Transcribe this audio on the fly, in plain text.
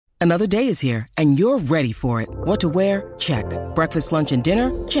Another day is here, and you're ready for it. What to wear? Check. Breakfast, lunch, and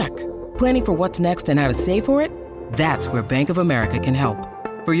dinner? Check. Planning for what's next and how to save for it? That's where Bank of America can help.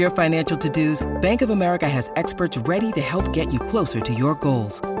 For your financial to-dos, Bank of America has experts ready to help get you closer to your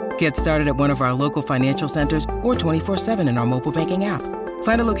goals. Get started at one of our local financial centers or 24/7 in our mobile banking app.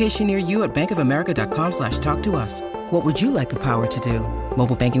 Find a location near you at bankofamerica.com/talktous. What would you like the power to do?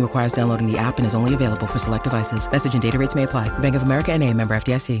 Mobile banking requires downloading the app and is only available for select devices. Message and data rates may apply. Bank of America N.A., member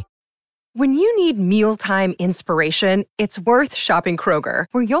FDIC. When you need mealtime inspiration, it's worth shopping Kroger,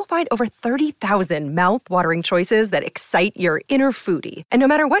 where you'll find over 30,000 mouth-watering choices that excite your inner foodie. And no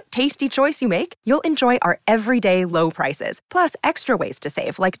matter what tasty choice you make, you'll enjoy our everyday low prices, plus extra ways to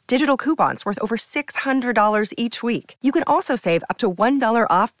save, like digital coupons worth over $600 each week. You can also save up to $1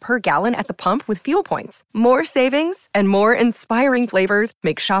 off per gallon at the pump with fuel points. More savings and more inspiring flavors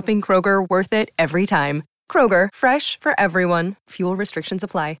make shopping Kroger worth it every time. Kroger, fresh for everyone. Fuel restrictions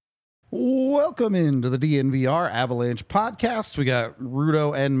apply. Welcome into the DNVR Avalanche podcast. We got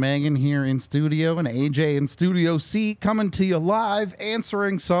Rudo and Megan here in studio and AJ in Studio C coming to you live,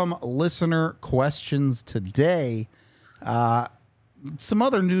 answering some listener questions today. Some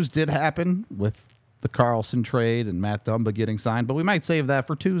other news did happen with the Carlson trade and Matt Dumba getting signed, but we might save that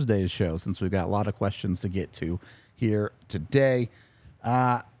for Tuesday's show since we've got a lot of questions to get to here today.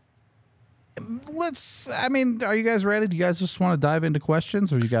 Are you guys ready? Do you guys just want to dive into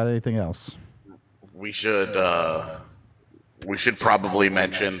questions, or you got anything else? We should probably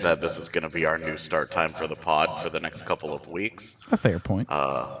mention that this is going to be our new start time for the pod for the next couple of weeks. A fair point.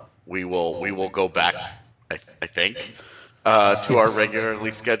 We will go back, I think, to our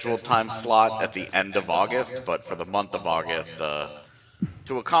regularly scheduled time slot at the end of August, but for the month of August,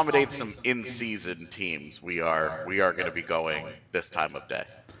 to accommodate some in-season teams, we are going to be going this time of day.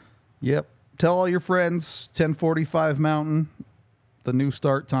 Yep. Tell all your friends, 10:45 Mountain, the new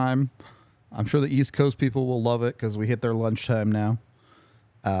start time. I'm sure the East Coast people will love it because we hit their lunchtime now.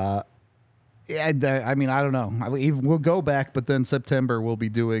 I don't know. We'll go back, but then September we'll be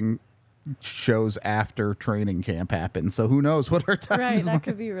doing shows after training camp happens. So who knows what our time is. Right, that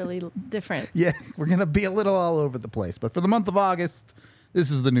could be really different. Yeah, we're going to be a little all over the place. But for the month of August, this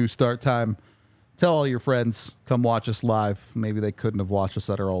is the new start time. Tell all your friends, come watch us live. Maybe they couldn't have watched us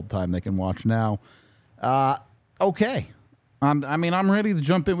at our old time. They can watch now. Okay. I'm ready to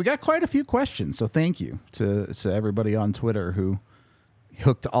jump in. We got quite a few questions, so thank you to everybody on Twitter who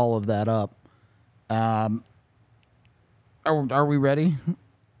hooked all of that up. Are we ready?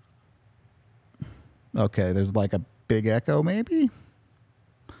 Okay, there's like a big echo, maybe?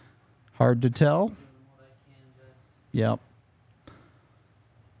 Hard to tell. Yep.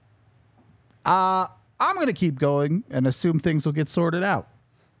 I'm going to keep going and assume things will get sorted out.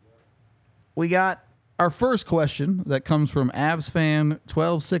 We got our first question that comes from Avs fan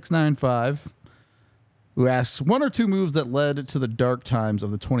 12695, who asks, one or two moves that led to the dark times of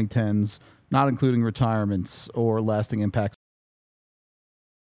the 2010s, not including retirements or lasting impacts.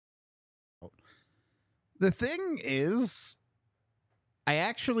 The thing is, I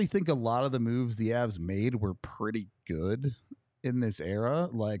actually think a lot of the moves the Avs made were pretty good in this era.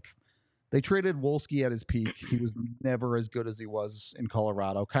 Like, they traded Wolski at his peak. He was never as good as he was in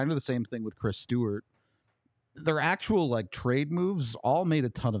Colorado. Kind of the same thing with Chris Stewart. Their actual trade moves all made a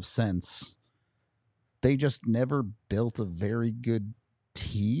ton of sense. They just never built a very good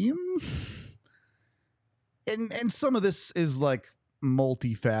team. And some of this is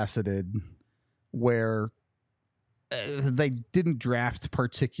multifaceted, where they didn't draft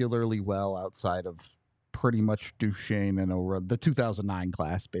particularly well outside of pretty much Duchesne and the 2009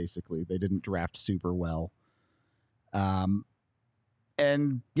 class. Basically, they didn't draft super well. And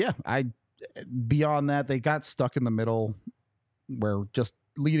yeah, beyond that, they got stuck in the middle, where just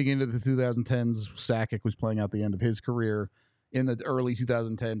leading into the 2010s, Sakic was playing out the end of his career. In the early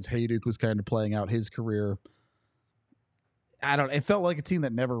 2010s, Hayduk was kind of playing out his career. It felt like a team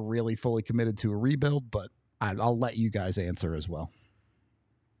that never really fully committed to a rebuild, but I'll let you guys answer as well.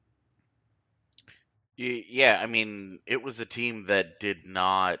 Yeah, it was a team that did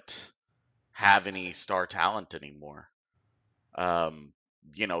not have any star talent anymore.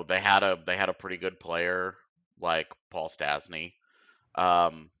 They had a pretty good player like Paul Stastny.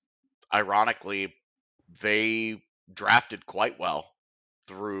 Ironically, they drafted quite well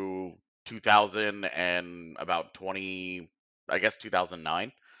through 2000 and about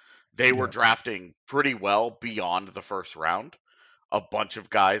 2009. They were drafting pretty well beyond the first round. A bunch of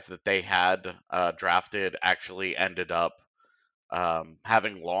guys that they had drafted actually ended up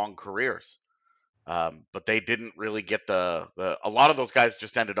having long careers. But they didn't really get a lot of those guys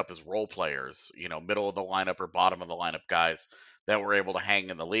just ended up as role players, middle of the lineup or bottom of the lineup guys that were able to hang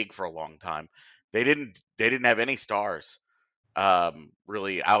in the league for a long time. They didn't have any stars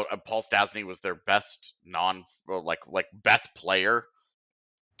really out. Paul Stastny was their best best player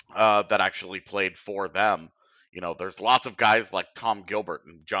that actually played for them. There's lots of guys like Tom Gilbert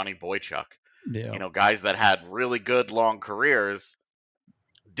and Johnny Boychuk, Yeah. guys that had really good long careers,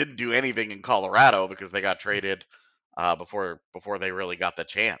 didn't do anything in Colorado because they got traded before they really got the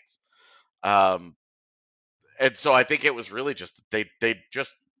chance. And so I think it was really just they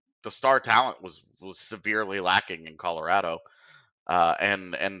just the star talent was severely lacking in Colorado,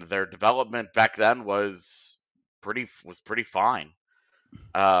 and their development back then was pretty fine.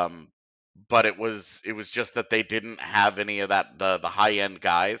 But it was just that they didn't have any of that the high end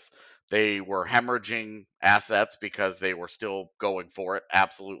guys. They were hemorrhaging assets because they were still going for it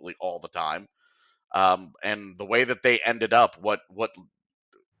absolutely all the time. And the way that they ended up,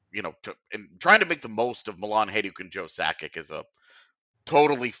 trying to make the most of Milan Hajduk and Joe Sakic is a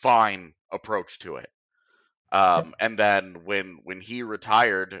totally fine approach to it. And then when he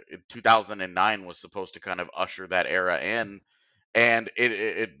retired, 2009 was supposed to kind of usher that era in, and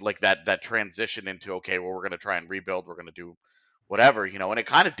it like that transition into, okay, well, we're going to try and rebuild, we're going to do whatever, and it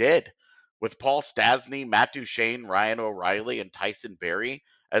kind of did with Paul Stastny, Matt Duchene, Ryan O'Reilly, and Tyson Barrie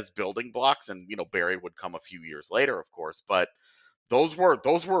as building blocks, and Barrie would come a few years later, of course, but those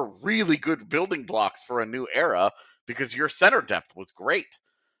were really good building blocks for a new era because your center depth was great.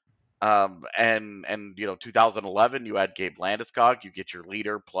 And 2011, you had Gabe Landeskog, you get your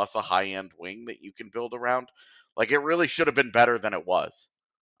leader plus a high end wing that you can build around. Like, it really should have been better than it was.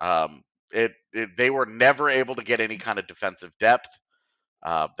 They were never able to get any kind of defensive depth.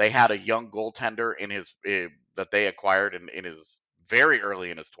 They had a young goaltender that they acquired in his very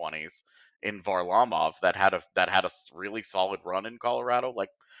early in his 20s in Varlamov that had a really solid run in Colorado. Like,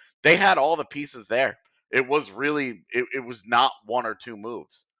 they had all the pieces there. It was really it was not one or two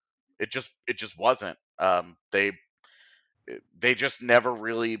moves. It just wasn't. They just never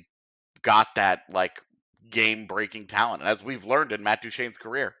really got that like game breaking talent. And as we've learned in Matt Duchene's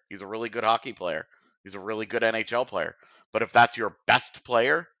career, he's a really good hockey player. He's a really good NHL player. But if that's your best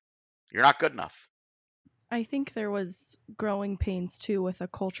player, you're not good enough. I think there was growing pains too with a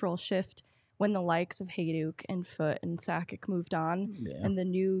cultural shift when the likes of Hajduk and Foote and Sakic moved on, and the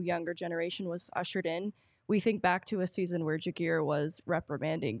new younger generation was ushered in. We think back to a season where Jaguar was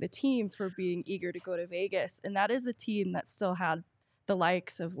reprimanding the team for being eager to go to Vegas, and that is a team that still had the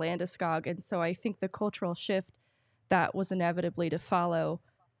likes of Landeskog. And so I think the cultural shift that was inevitably to follow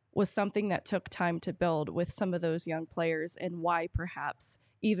was something that took time to build with some of those young players, and why perhaps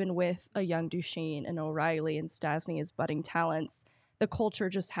even with a young Duchene and O'Reilly and Stastny as budding talents, the culture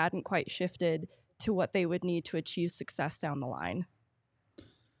just hadn't quite shifted to what they would need to achieve success down the line.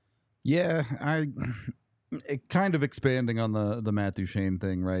 Yeah, kind of expanding on the Matt Duchene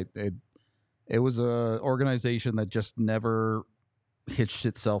thing, right? It was a organization that just never hitched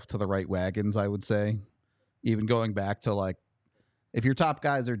itself to the right wagons, I would say. Even going back to, like, if your top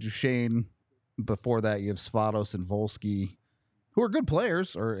guys are Duchene, before that you have Svatos and Volsky, who are good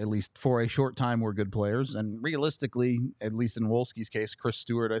players, or at least for a short time were good players. And realistically, at least in Wolski's case, Chris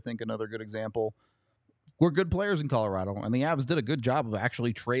Stewart, I think another good example, were good players in Colorado. And the Avs did a good job of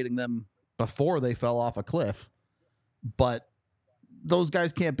actually trading them before they fell off a cliff. But those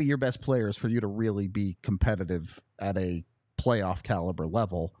guys can't be your best players for you to really be competitive at a playoff caliber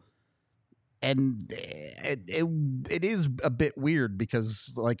level. And it is a bit weird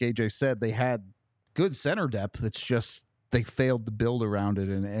because, like AJ said, they had good center depth. It's just they failed to build around it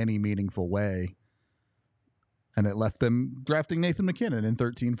in any meaningful way. And it left them drafting Nathan McKinnon in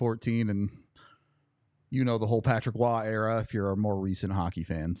 13-14. And the whole Patrick Waugh era if you're a more recent hockey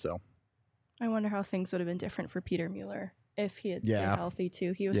fan. So I wonder how things would have been different for Peter Mueller if he had stayed healthy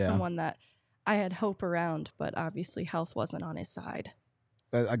too. He was someone that I had hope around, but obviously health wasn't on his side.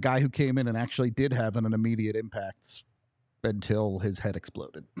 A guy who came in and actually did have an immediate impact until his head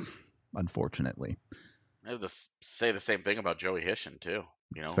exploded, unfortunately. I have to say the same thing about Joey Hishin too.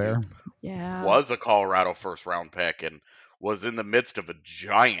 Fair. Yeah. Was a Colorado first round pick and was in the midst of a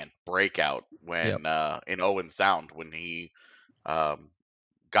giant breakout when in Owen Sound when he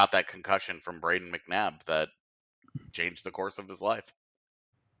got that concussion from Braden McNabb that changed the course of his life.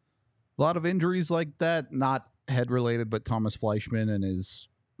 A lot of injuries like that, not head related, but Thomas Fleischman and his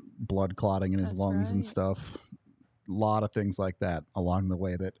blood clotting in his lungs and stuff. A lot of things like that along the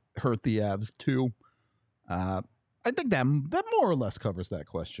way that hurt the Avs too. I think that more or less covers that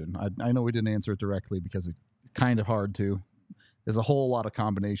question. I know we didn't answer it directly because it's kind of hard to. There's a whole lot of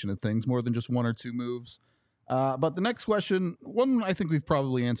combination of things, more than just one or two moves. But the next question, one I think we've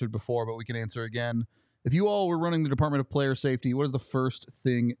probably answered before, but we can answer again. If you all were running the Department of Player Safety, what is the first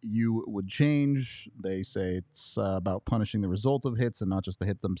thing you would change? They say it's about punishing the result of hits and not just the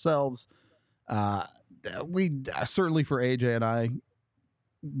hit themselves. We certainly, for AJ and I,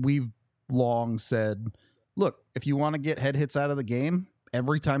 we've long said, look, if you want to get head hits out of the game,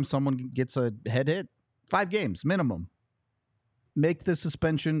 every time someone gets a head hit, 5 games minimum. Make the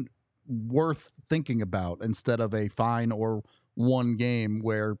suspension worth thinking about instead of a fine or 1 game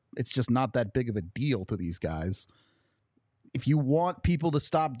where it's just not that big of a deal to these guys. If you want people to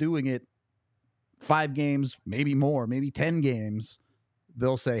stop doing it, 5 games, maybe more, maybe 10 games,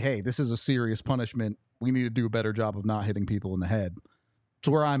 they'll say, hey, this is a serious punishment. We need to do a better job of not hitting people in the head. It's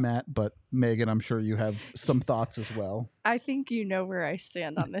where I'm at, but Megan, I'm sure you have some thoughts as well. I think you know where I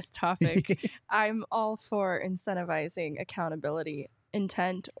stand on this topic. I'm all for incentivizing accountability,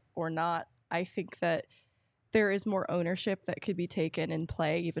 intent or not. I think that there is more ownership that could be taken in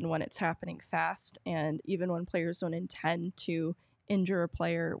play, even when it's happening fast, and even when players don't intend to injure a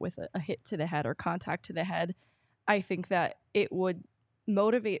player with a hit to the head or contact to the head. I think that it would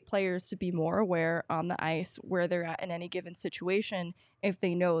motivate players to be more aware on the ice where they're at in any given situation if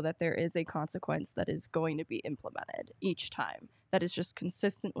they know that there is a consequence that is going to be implemented each time, that is just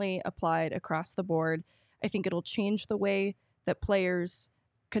consistently applied across the board. I think it'll change the way that players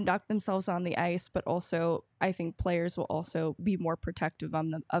conduct themselves on the ice, but also I think players will also be more protective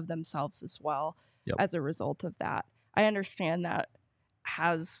of themselves as well as a result of that. I understand that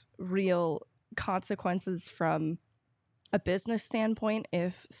has real consequences from a business standpoint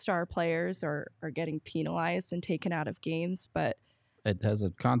if star players are getting penalized and taken out of games, but it has a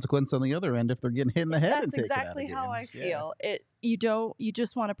consequence on the other end if they're getting hit in the head and taken out of exactly games. how I feel. You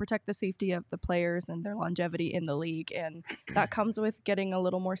just want to protect the safety of the players and their longevity in the league, and that comes with getting a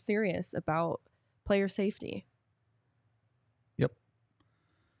little more serious about player safety. Yep.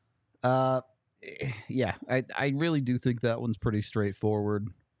 Yeah, I really do think that one's pretty straightforward.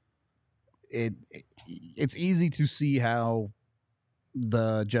 It's easy to see how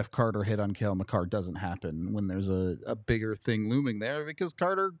the Jeff Carter hit on Cale Makar doesn't happen when there's a bigger thing looming there, because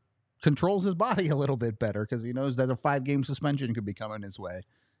Carter controls his body a little bit better because he knows that a 5-game suspension could be coming his way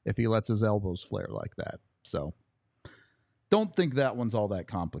if he lets his elbows flare like that. So don't think that one's all that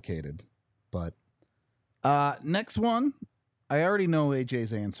complicated. But next one, I already know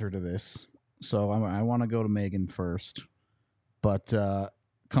AJ's answer to this, so I want to go to Megan first. But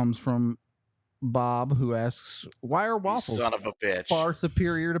comes from Bob, who asks, why are waffles son of a bitch far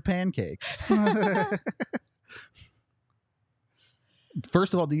superior to pancakes?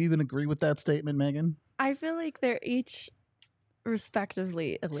 First of all, do you even agree with that statement, Megan? I feel like they're each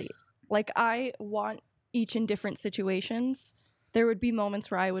respectively elite. Like, I want each in different situations. There would be moments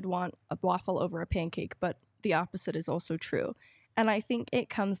where I would want a waffle over a pancake, but the opposite is also true. And I think it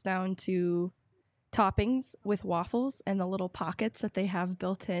comes down to toppings with waffles and the little pockets that they have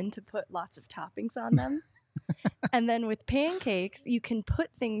built in to put lots of toppings on them. And then with pancakes, you can put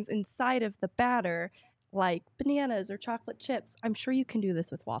things inside of the batter like bananas or chocolate chips. I'm sure you can do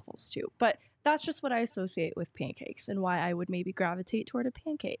this with waffles too, but that's just what I associate with pancakes and why I would maybe gravitate toward a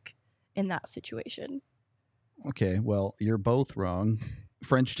pancake in that situation. Okay, well, you're both wrong.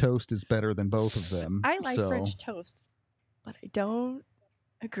 French toast is better than both of them. I like French toast, but I don't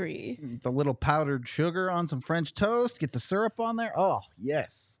agree. The little powdered sugar on some French toast, get the syrup on there. Oh,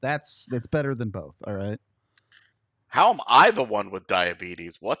 yes. That's better than both, all right? How am I the one with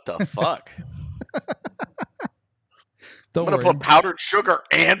diabetes? What the fuck? I'm going to put powdered sugar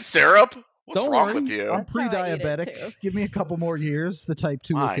and syrup? What's wrong with you? I'm pre-diabetic. Give me a couple more years. The type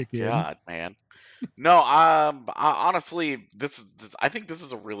 2 will kick in. My God, man. No, honestly, I think this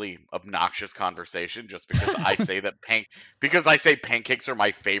is a really obnoxious conversation just because I say that pancakes are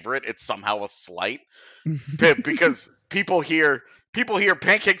my favorite. It's somehow a slight because people hear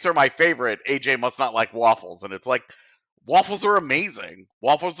pancakes are my favorite. AJ must not like waffles, and it's like waffles are amazing.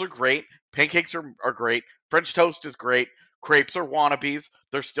 Waffles are great. Pancakes are great. French toast is great. Crepes are wannabes.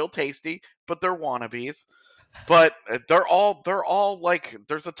 They're still tasty, but they're wannabes. But they're all like,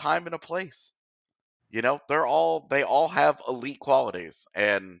 there's a time and a place. You know, they all have elite qualities,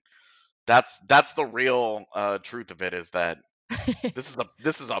 and that's the real truth of it, is that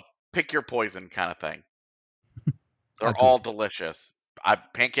this is a pick your poison kind of thing. They're all delicious.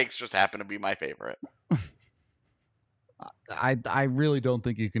 Pancakes just happen to be my favorite. I really don't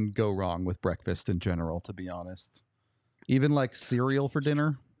think you can go wrong with breakfast in general, to be honest. Even like cereal for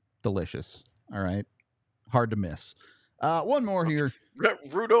dinner, delicious. All right, hard to miss. One more here.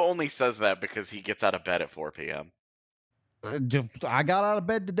 Rudo only says that because he gets out of bed at 4 p.m. I got out of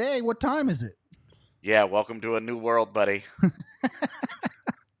bed today. What time is it? Yeah, welcome to a new world, buddy.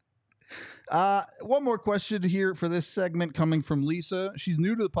 One more question here for this segment coming from Lisa. She's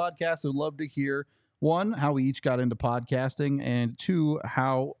new to the podcast and would love to hear, one, how we each got into podcasting, and two,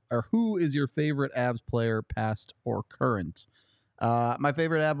 who is your favorite Avs player, past or current? My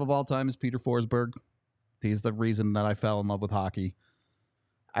favorite Av of all time is Peter Forsberg. He's the reason that I fell in love with hockey.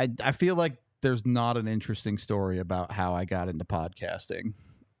 I feel like there's not an interesting story about how I got into podcasting.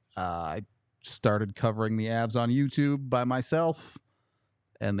 I started covering the Avs on YouTube by myself,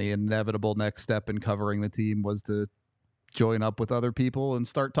 and the inevitable next step in covering the team was to join up with other people and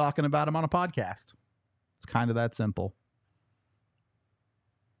start talking about them on a podcast. It's kind of that simple.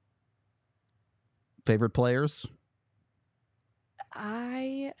 Favorite players?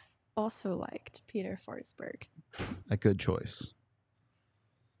 I also liked Peter Forsberg. A good choice.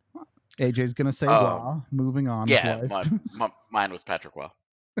 AJ's going to say wow. Moving on. Yeah, mine was Patrick Wow.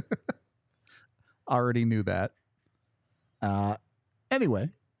 Already knew that. Anyway,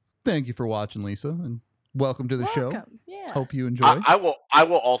 thank you for watching, Lisa, and welcome to the show. Yeah. Hope you enjoy. I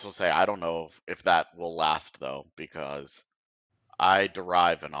will also say I don't know if that will last though, because I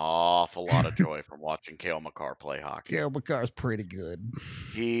derive an awful lot of joy from watching Cale Makar play hockey. Cale Makar's pretty good.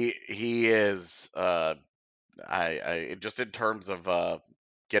 He is I just in terms of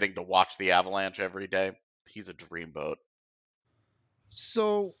getting to watch the Avalanche every day, he's a dreamboat.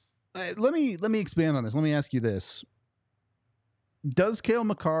 So let me expand on this. Let me ask you this. Does Cale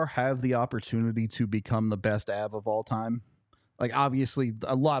Makar have the opportunity to become the best Av of all time? Like, obviously,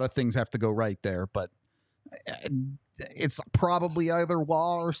 a lot of things have to go right there, but it's probably either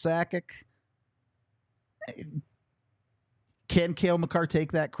Wall or Sakic. Can Cale Makar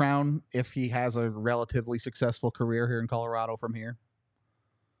take that crown if he has a relatively successful career here in Colorado from here?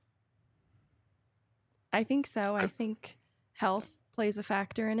 I think so. I think health plays a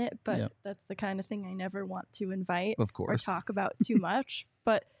factor in it, but that's the kind of thing I never want to invite or talk about too much.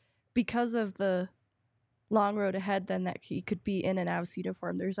 But because of the long road ahead, then that he could be in an Avs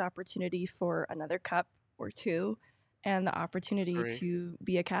uniform, there's opportunity for another cup or two and the opportunity to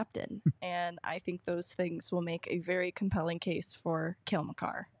be a captain. And I think those things will make a very compelling case for Cale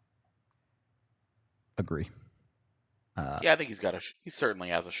Makar. Agree. Yeah, I think he certainly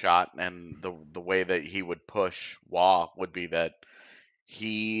has a shot, and the way that he would push Waugh would be that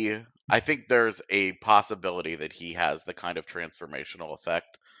I think there's a possibility that he has the kind of transformational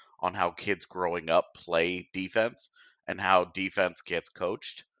effect on how kids growing up play defense and how defense gets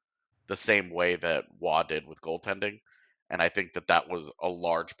coached the same way that Waugh did with goaltending. And I think that was a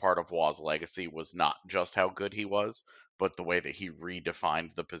large part of Waugh's legacy, was not just how good he was, but the way that he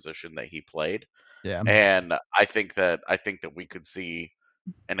redefined the position that he played. Yeah. And I think that we could see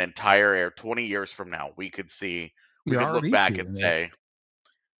an entire era 20 years from now. We could look back and say,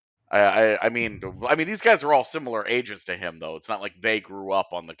 I mean, these guys are all similar ages to him, though. It's not like they grew up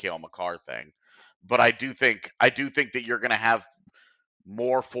on the Cale Makar thing. But I do think that you're going to have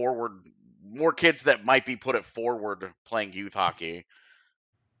more kids that might be put at forward playing youth hockey,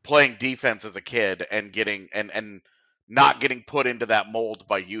 playing defense as a kid, and getting and not getting put into that mold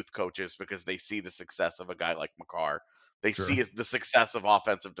by youth coaches because they see the success of a guy like Makar. They see the success of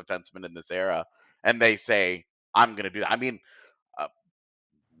offensive defensemen in this era, and they say, "I'm going to do that." I mean,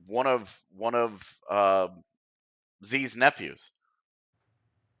 one of Z's nephews,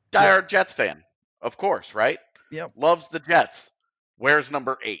 diehard Jets fan, of course, right? Yep. Loves the Jets. Wears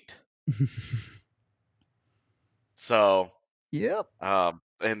number 8. So, yep.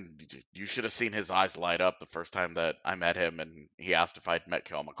 And you should have seen his eyes light up the first time that I met him, and he asked if I'd met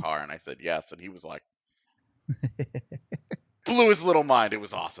Cale Makar, and I said yes, and he was like, blew his little mind. It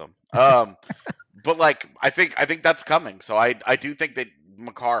was awesome. But like, I think that's coming. So I do think that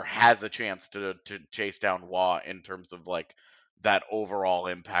Makar has a chance to chase down Waugh in terms of like that overall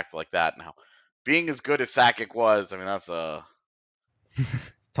impact like that. Now, being as good as Sakic was, I mean, that's a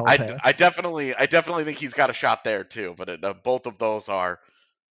I definitely think he's got a shot there too, but both of those are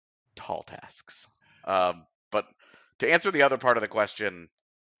tall tasks. But to answer the other part of the question,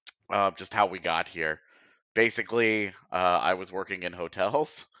 just how we got here, basically, I was working in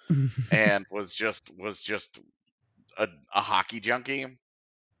hotels and was just a hockey junkie,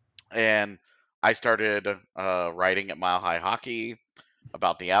 and I started writing at Mile High Hockey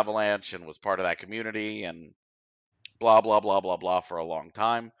about the Avalanche and was part of that community and blah blah blah blah blah for a long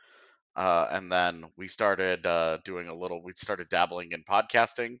time. And then we started we started dabbling in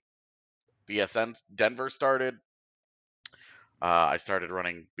podcasting. BSN Denver started. I started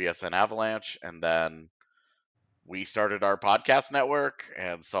running BSN Avalanche, and then we started our podcast network,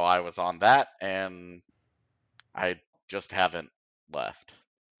 and so I was on that, and I just haven't left.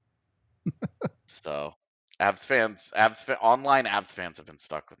 So Online Avs fans have been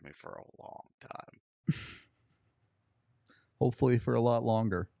stuck with me for a long time. Hopefully for a lot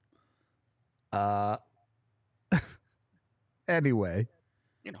longer. Anyway,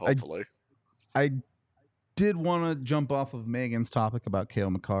 hopefully. I did want to jump off of Megan's topic about Cale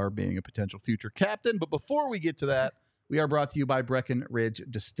Makar being a potential future captain, but before we get to that, we are brought to you by Breckenridge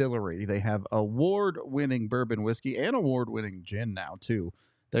Distillery. They have award-winning bourbon whiskey and award-winning gin now too.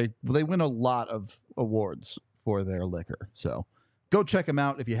 They win a lot of awards for their liquor, so go check them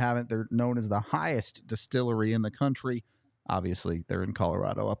out if you haven't. They're known as the highest distillery in the country. Obviously, they're in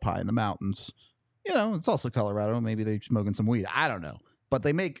Colorado, up high in the mountains. It's also Colorado. Maybe they're smoking some weed. I don't know. But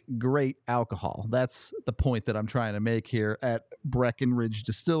they make great alcohol. That's the point that I'm trying to make here at Breckenridge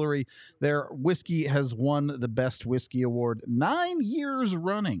Distillery. Their whiskey has won the Best Whiskey Award 9 years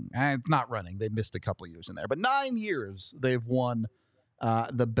running. It's not running. They missed a couple years in there. But 9 years they've won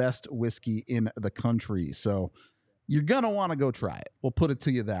the best whiskey in the country. So you're going to want to go try it. We'll put it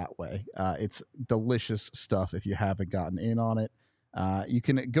to you that way. It's delicious stuff if you haven't gotten in on it. You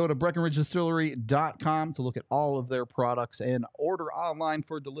can go to BreckenridgeDistillery.com to look at all of their products and order online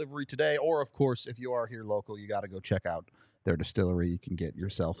for delivery today. Or, of course, if you are here local, you got to go check out their distillery. You can get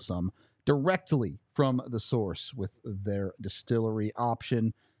yourself some directly from the source with their distillery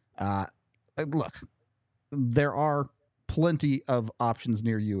option. Look, there are plenty of options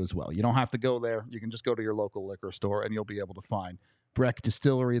near you as well. You don't have to go there. You can just go to your local liquor store and you'll be able to find Breck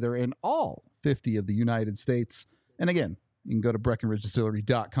Distillery. They're in all 50 of the United States. And again, you can go to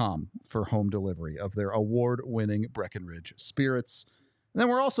BreckenridgeDistillery.com for home delivery of their award-winning Breckenridge spirits. And then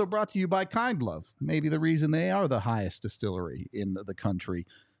we're also brought to you by Kind Love, maybe the reason they are the highest distillery in the country.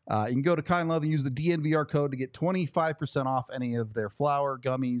 You can go to Kind Love and use the DNVR code to get 25% off any of their flour,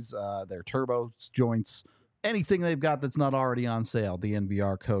 gummies, their turbo joints, anything they've got that's not already on sale.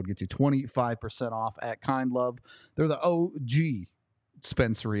 DNVR code gets you 25% off at Kind Love. They're the OG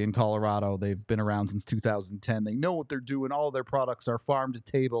dispensary in Colorado. They've been around since 2010. They know what they're doing. All their products are farm to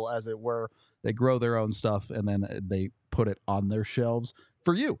table, as it were. They grow their own stuff and then they put it on their shelves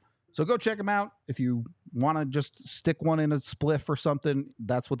for you. So go check them out. If you want to just stick one in a spliff or something,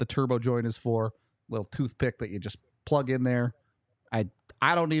 that's what the turbo joint is for. Little toothpick that you just plug in there. I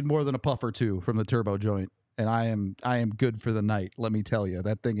don't need more than a puff or two from the turbo joint, and I am good for the night. Let me tell you,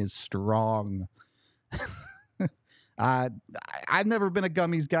 that thing is strong. I've never been a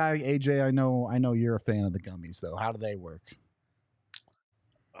gummies guy. AJ, I know you're a fan of the gummies, though. How do they work?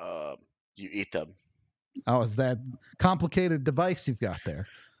 You eat them. Oh, is that complicated device you've got there?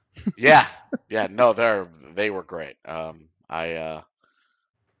 Yeah. No, they were great. I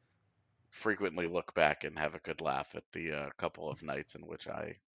frequently look back and have a good laugh at the couple of nights in which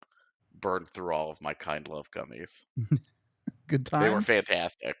I burned through all of my Kind Love gummies. Good times. They were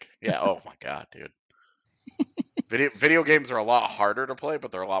fantastic. Yeah. Oh my god, dude. Video games are a lot harder to play,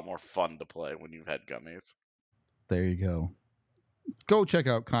 but they're a lot more fun to play when you've had gummies. There you go. Go check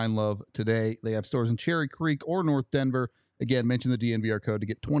out Kind Love today. They have stores in Cherry Creek or North Denver. Again, mention the DNVR code to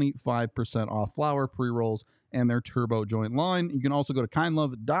get 25% off flour, pre-rolls, and their turbo joint line. You can also go to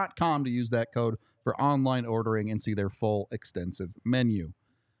kindlove.com to use that code for online ordering and see their full extensive menu.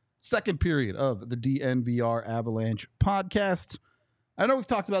 Second period of the DNVR Avalanche podcast. I know we've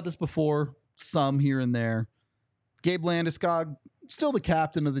talked about this before, some here and there. Gabe Landeskog, still the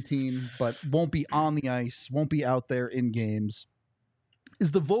captain of the team, but won't be on the ice, won't be out there in games.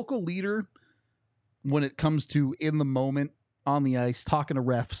 Is the vocal leader when it comes to in the moment, on the ice, talking to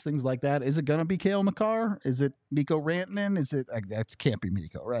refs, things like that? Is it going to be Cale Makar? Is it Mikko Rantanen? Is it? That can't be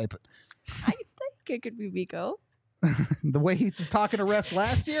Mikko, right? But I think it could be Mikko. The way he was talking to refs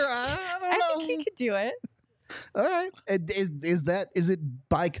last year, I don't know. I think he could do it. All right. Is it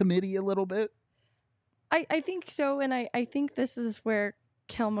by committee a little bit? I think so, and I think this is where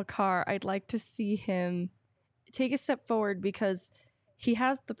Cale Makar, I'd like to see him take a step forward because he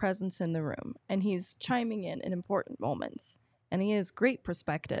has the presence in the room, and he's chiming in important moments, and he has great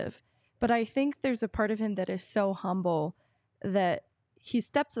perspective. But I think there's a part of him that is so humble that he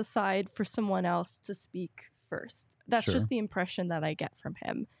steps aside for someone else to speak first. That's Sure. just the impression that I get from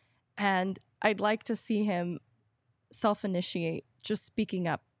him. And I'd like to see him self-initiate, just speaking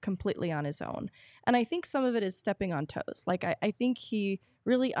up completely on his own. And I think some of it is stepping on toes. Like, I think he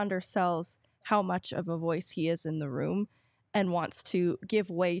really undersells how much of a voice he is in the room and wants to give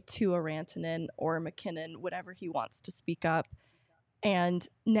way to a Rantanen or a McKinnon, whatever he wants to speak up. And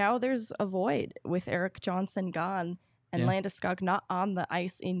now there's a void with Eric Johnson gone and Landeskog not on the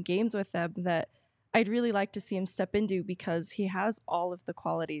ice in games with them that I'd really like to see him step into because he has all of the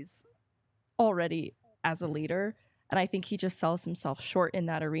qualities already as a leader. And I think he just sells himself short in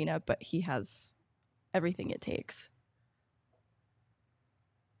that arena, but he has everything it takes.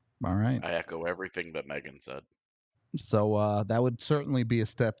 All right. I echo everything that Megan said. So that would certainly be a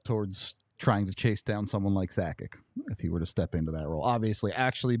step towards trying to chase down someone like Sakic if he were to step into that role. Obviously,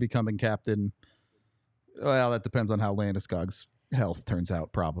 actually becoming captain, well, that depends on how Landeskog's health turns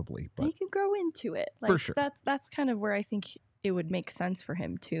out, probably. But he can grow into it. For sure. That's kind of where I think it would make sense for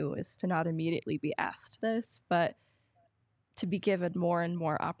him too, is to not immediately be asked this, but to be given more and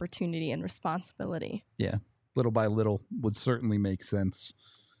more opportunity and responsibility. Yeah, little by little would certainly make sense.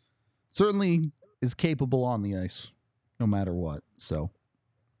 Certainly is capable on the ice, no matter what. So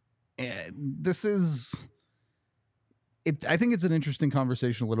this is it. I think it's an interesting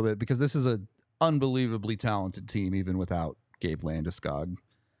conversation a little bit because this is an unbelievably talented team, even without Gabe Landeskog.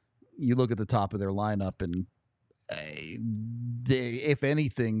 You look at the top of their lineup, and if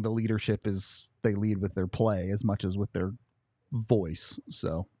anything, the leadership is they lead with their play as much as with their voice.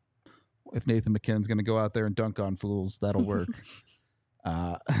 So if Nathan McKinnon's going to go out there and dunk on fools, that'll work.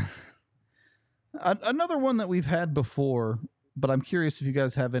 Another one that we've had before, but I'm curious if you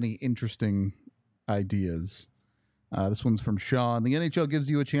guys have any interesting ideas. This one's from Sean. The NHL gives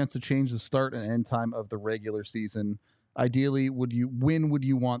you a chance to change the start and end time of the regular season. Ideally, when would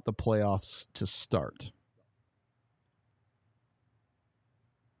you want the playoffs to start?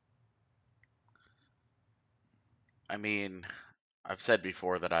 I mean, I've said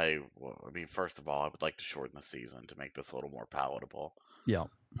before that first of all, I would like to shorten the season to make this a little more palatable. Yeah.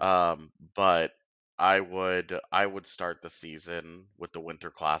 But I would start the season with the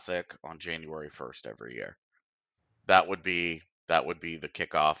Winter Classic on January 1st every year. That would be the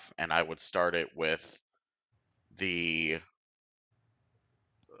kickoff, and I would start it with the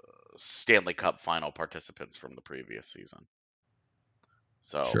Stanley Cup final participants from the previous season.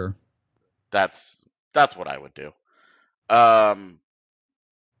 So Sure. that's what I would do. But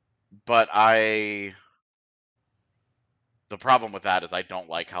the problem with that is I don't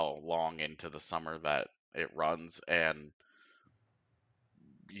like how long into the summer that it runs, and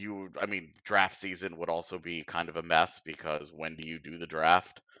draft season would also be kind of a mess because when do you do the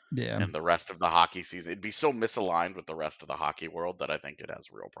draft? Yeah. And the rest of the hockey season, it'd be so misaligned with the rest of the hockey world that I think it has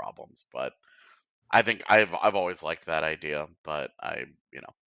real problems. But I think I've always liked that idea, but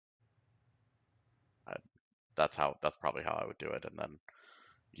that's probably how I would do it. And then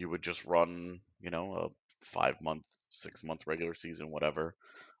you would just run, a 5-month, 6-month regular season, whatever.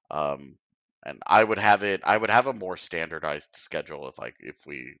 And I would have a more standardized schedule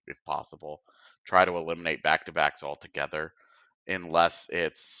if possible. Try to eliminate back-to-backs altogether, unless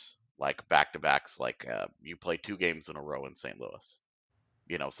it's like back-to-backs, like you play 2 games in a row in St. Louis,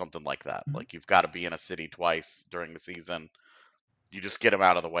 something like that. Mhm. Like you've got to be in a city twice during the season. You just get them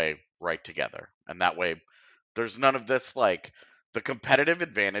out of the way right together, and that way there's none of this, like the competitive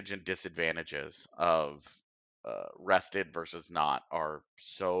advantage and disadvantages of rested versus not are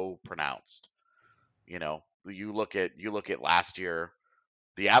so pronounced. You look at last year,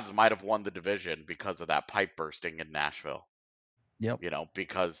 the Avs might have won the division because of that pipe bursting in Nashville. Yep.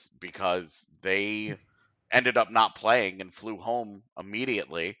 Because they ended up not playing and flew home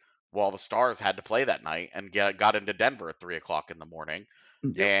immediately while the Stars had to play that night and got into Denver at 3:00 in the morning.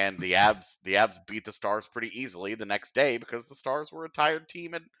 Yep. And the Avs beat the Stars pretty easily the next day because the Stars were a tired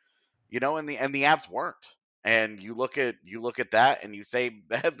team, and the Avs weren't. And you look at that and you say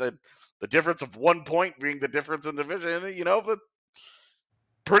the difference of 1 point being the difference in division,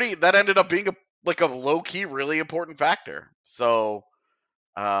 that ended up being a low key really important factor. So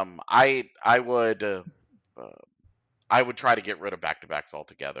I would try to get rid of back-to-backs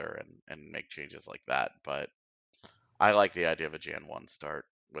altogether and make changes like that. But I like the idea of a Jan 1 start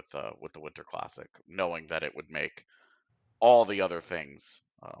with the Winter Classic, knowing that it would make all the other things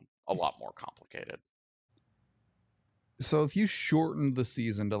a lot more complicated. So if you shortened the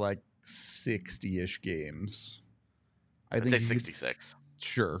season to like 60-ish games, I'd say 66.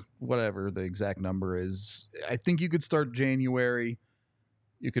 Sure, whatever the exact number is. I think you could start January.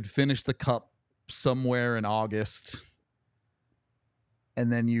 You could finish the Cup somewhere in August.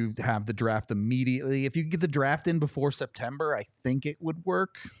 And then you have the draft immediately. If you could get the draft in before September, I think it would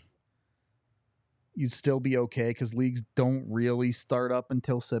work. You'd still be okay because leagues don't really start up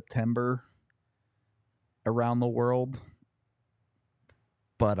until September around the world.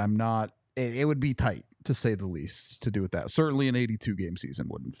 But it would be tight, to say the least, to do it that. Certainly an 82-game season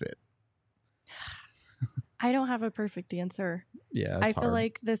wouldn't fit. I don't have a perfect answer. Yeah, I feel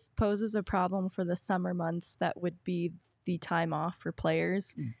like this poses a problem for the summer months that would be the time off for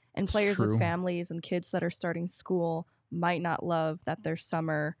players. And players with families and kids that are starting school might not love that their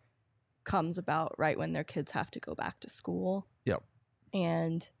summer comes about right when their kids have to go back to school. Yep.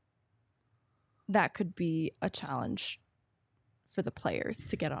 And that could be a challenge for the players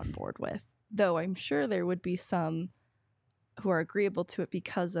to get on board with. Though I'm sure there would be some who are agreeable to it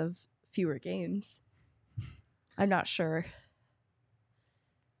because of fewer games. I'm not sure.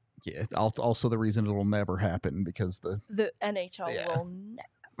 Yeah, also the reason it'll never happen because the NHL will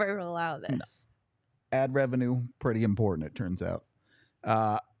never allow this. No. Ad revenue, pretty important, it turns out.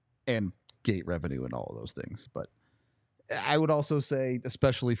 And gate revenue and all of those things. But I would also say,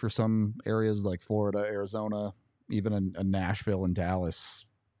 especially for some areas like Florida, Arizona, even in Nashville and Dallas,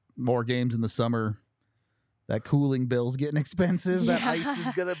 more games in the summer, that cooling bill's getting expensive. Yeah. That ice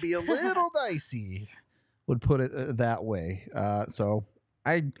is going to be a little dicey, would put it that way. So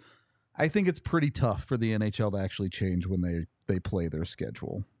I think it's pretty tough for the NHL to actually change when they play their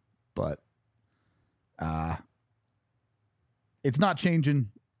schedule. But it's not changing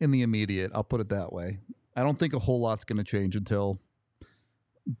in the immediate. I'll put it that way. I don't think a whole lot's going to change until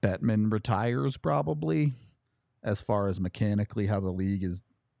Bettman retires, probably, as far as mechanically how the league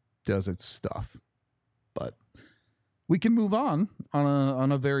does its stuff. But we can move on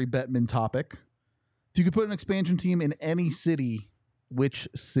a very Bettman topic. If you could put an expansion team in any city, which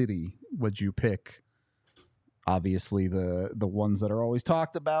city would you pick? Obviously, the ones that are always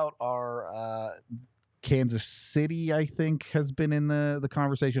talked about are Kansas City, I think, has been in the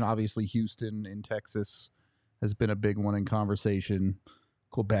conversation. Obviously, Houston in Texas has been a big one in conversation.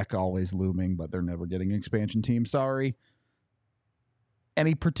 Quebec always looming, but they're never getting an expansion team. Sorry.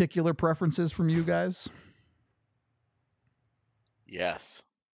 Any particular preferences from you guys? Yes.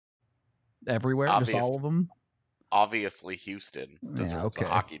 Everywhere? Just all of them? Obviously, Houston deserves a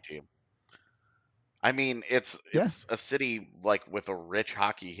hockey team. I mean, it's a city like with a rich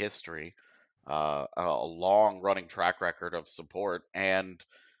hockey history, a long-running track record of support, and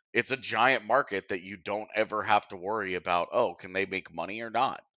it's a giant market that you don't ever have to worry about, oh, can they make money or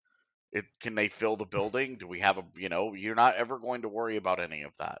not? Can they fill the building? Do we have you're not ever going to worry about any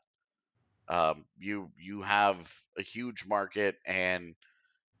of that. You have a huge market, and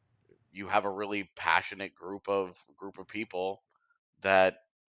you have a really passionate group of people that,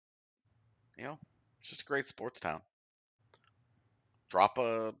 it's just a great sports town. Drop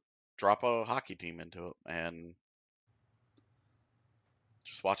a hockey team into it and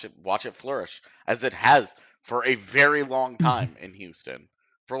just watch it flourish, as it has for a very long time in Houston,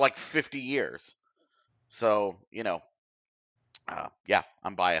 for like 50 years. So, yeah,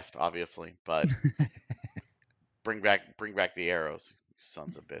 I'm biased, obviously, but bring back the arrows, you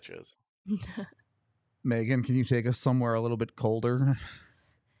sons of bitches. Megan, can you take us somewhere a little bit colder?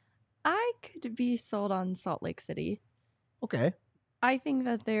 I could be sold on Salt Lake City. Okay. I think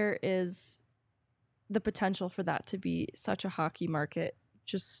that there is the potential for that to be such a hockey market,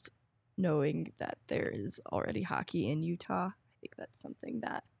 just knowing that there is already hockey in Utah. I think that's something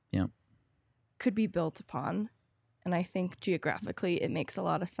that could be built upon. And I think geographically it makes a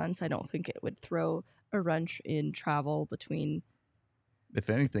lot of sense. I don't think it would throw a wrench in travel between. If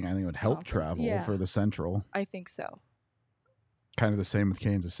anything, I think it would help travel for the Central. I think so. Kind of the same with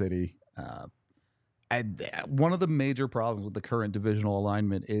Kansas City. One of the major problems with the current divisional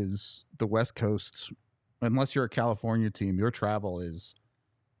alignment is the West Coast. Unless you're a California team, your travel is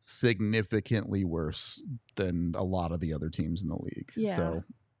significantly worse than a lot of the other teams in the league. Yeah. So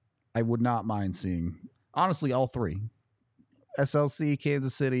I would not mind seeing, honestly, all three. SLC,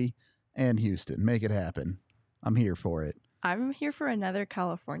 Kansas City, and Houston. Make it happen. I'm here for it. I'm here for another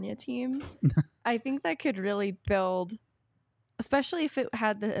California team. I think that could really build, especially if it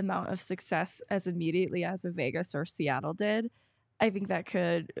had the amount of success as immediately as a Vegas or Seattle did. I think that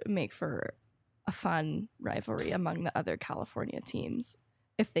could make for a fun rivalry among the other California teams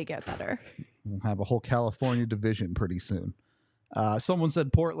if they get better. We'll have a whole California division pretty soon. Someone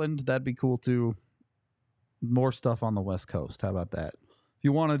said Portland. That'd be cool too. More stuff on the West Coast. How about that? If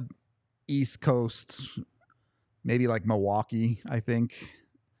you wanted East Coast, maybe like Milwaukee, I think.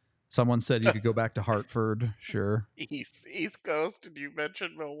 Someone said you could go back to Hartford. Sure. East Coast. Did you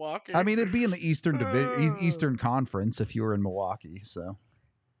mention Milwaukee? I mean, it'd be in the Eastern Conference if you were in Milwaukee. So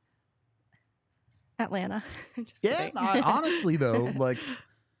Atlanta. Honestly though, like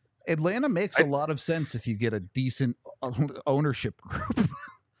Atlanta makes a lot of sense if you get a decent ownership group.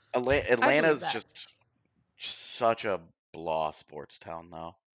 Atlanta's just such a blah sports town,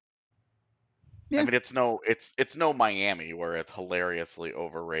 though. Yeah. I mean, it's no Miami where it's hilariously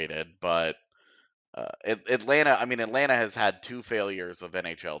overrated, but Atlanta has had 2 failures of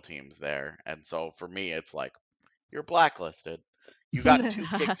NHL teams there, and so for me, it's like, you're blacklisted. You got 2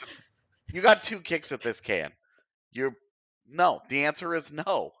 kicks. You got 2 kicks at this can. No. The answer is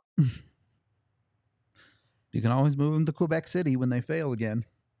no. You can always move them to Quebec City when they fail again.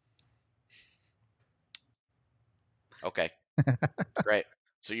 Okay, great.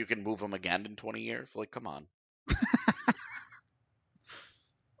 So you can move him again in 20 years? Like, come on.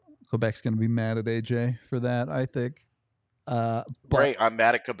 Quebec's going to be mad at AJ for that, I think. But Great, I'm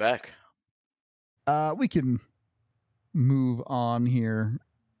mad at Quebec. we can move on here.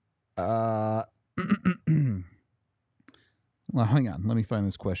 Well, hang on. Let me find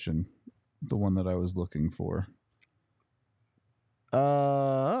this question. The one that I was looking for.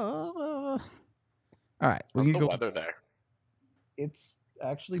 All right. How's the weather there? It's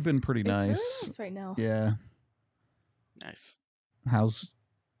actually been pretty nice. It's really nice right now. Yeah. Nice. How's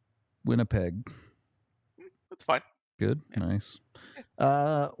Winnipeg? That's fine. Good. Yeah. Nice.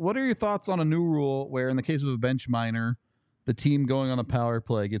 What are your thoughts on a new rule where, in the case of a bench minor, the team going on the power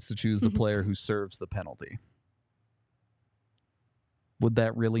play gets to choose the player who serves the penalty? Would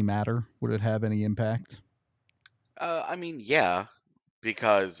that really matter? Would it have any impact? I mean, yeah,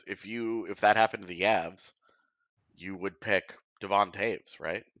 because if that happened to the Avs, you would pick Devon Taves,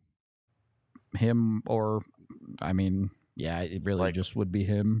 right? Him or, I mean, yeah, it really just would be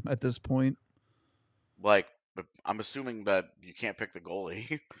him at this point. Like, but I'm assuming that you can't pick the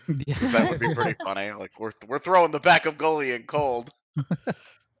goalie. That would be pretty funny. Like, we're throwing the backup goalie in cold.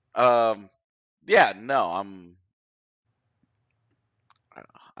 Yeah, no,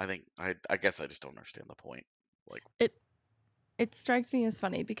 I guess I just don't understand the point. Like, it strikes me as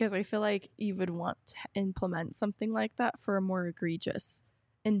funny because I feel like you would want to implement something like that for a more egregious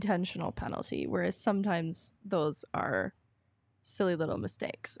intentional penalty, whereas sometimes those are silly little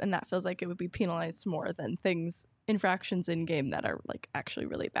mistakes, and that feels like it would be penalized more than infractions in game that are like actually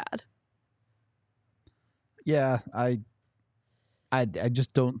really bad. Yeah, I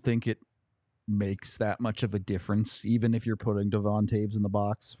just don't think it makes that much of a difference, even if you're putting Devon Taves in the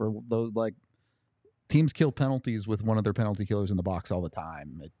box. For those, like, teams kill penalties with one of their penalty killers in the box all the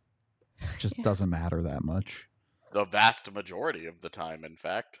time. It just doesn't matter that much. The vast majority of the time, in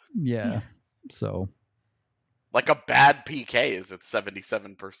fact. Yeah. So, like, a bad PK is at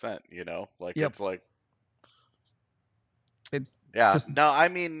 77%, you know? Like, it's like... Yeah, no, I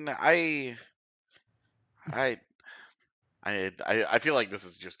mean, I feel like this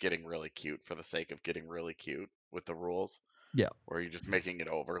is just getting really cute for the sake of getting really cute with the rules. Yeah. Or you're just making it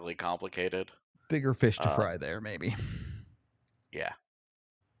overly complicated. Bigger fish to fry there, maybe. Yeah.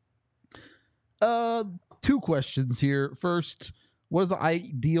 2 questions here. First, what is the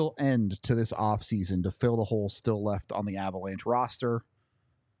ideal end to this offseason to fill the hole still left on the Avalanche roster?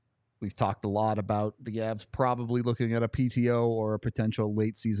 We've talked a lot about the Avs probably looking at a PTO or a potential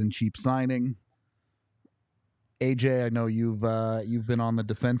late season cheap signing. AJ, I know you've been on the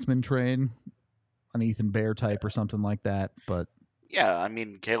defenseman train, an Ethan Bear type or something like that, but yeah, I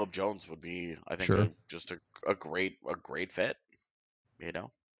mean, Caleb Jones would be, I think, just a great fit. You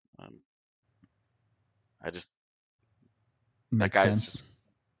know, I just makes that guy's sense.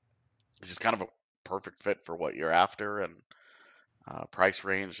 Just kind of a perfect fit for what you're after and price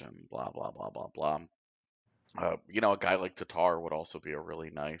range and blah blah blah blah blah. You know, a guy like Tatar would also be a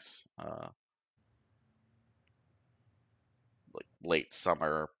really nice like late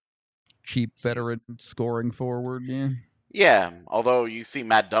summer cheap veteran scoring forward. Yeah, although you see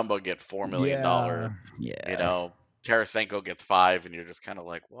Matt Dumba get $4 million. Yeah. You know, Tarasenko gets 5, and you're just kind of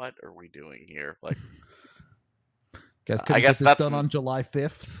like, what are we doing here? Like, I guess that's done on July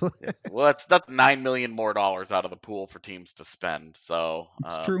 5th. Well, that's $9 million more out of the pool for teams to spend. So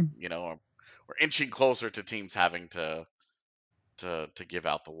it's true. You know, we're inching closer to teams having to give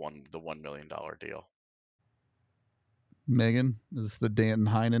out the $1 million deal. Megan, is this the Danton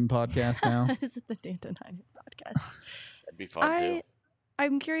Heinen podcast now? Is it the Danton Heinen podcast? That'd be fun too.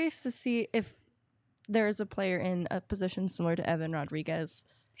 I'm curious to see if there's a player in a position similar to Evan Rodriguez.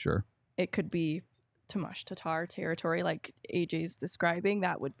 Sure. It could be Tomas Tatar territory, like AJ's describing.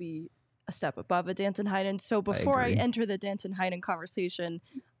 That would be a step above a Danton Heinen. So before I enter the Danton Heinen conversation,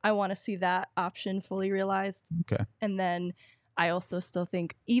 I want to see that option fully realized. Okay. And then I also still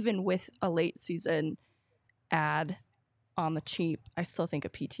think, even with a late season ad on the cheap, I still think a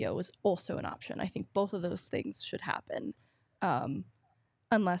PTO is also an option. I think both of those things should happen.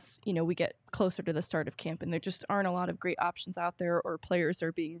 Unless, you know, we get closer to the start of camp and there just aren't a lot of great options out there, or players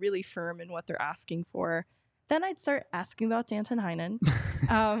are being really firm in what they're asking for, then I'd start asking about Danton Heinen.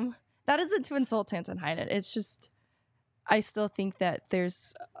 That isn't to insult Danton Heinen. It's just, I still think that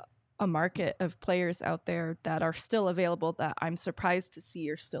there's a market of players out there that are still available that I'm surprised to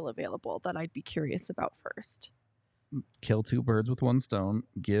see are still available that I'd be curious about first. Kill 2 birds with 1 stone.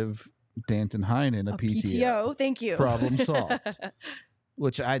 Give Danton Heinen a PTO. Thank you. Problem solved.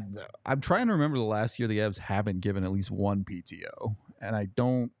 Which I'm trying to remember the last year the Avs haven't given at least 1 PTO, and I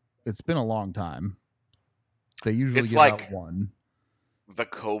don't. It's been a long time. They usually It's give like out one. the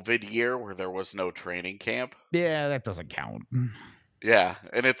COVID year where there was no training camp. Yeah, that doesn't count. Yeah,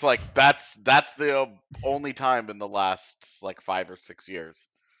 and it's like that's the only time in the last like 5 or 6 years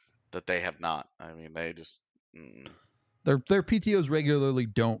that they have not. I mean, they just Their PTOs regularly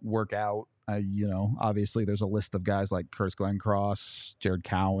don't work out. Obviously there's a list of guys like Kurz Glencross, Jared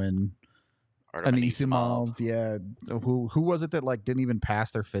Cowan, Artem Anisimov. Yeah, who was it that like didn't even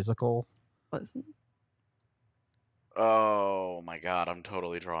pass their physical? Wasn't Oh my God, I'm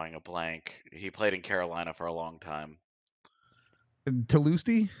totally drawing a blank. He played in Carolina for a long time. Toulouse?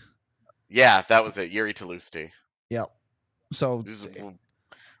 Yeah, that was it. Yuri Toulouse. Yep. So This is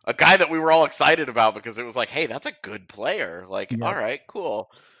a guy that we were all excited about because it was like, hey, that's a good player. Like, Yep. all right,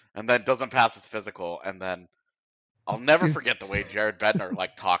 cool. And then doesn't pass his physical. And then I'll never forget the way Jared Bednar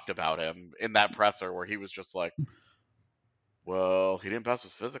like talked about him in that presser where he was just like, well, he didn't pass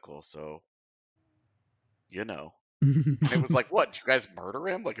his physical, so And it was like, what? Did you guys murder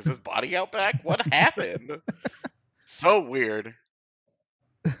him? Like, is his body out back? What happened? So weird.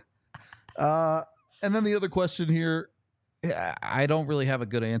 And then the other question here, I don't really have a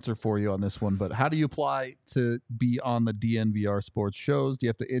good answer for you on this one, but how do you apply to be on the DNVR sports shows? Do you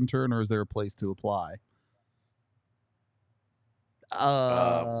have to intern, or is there a place to apply?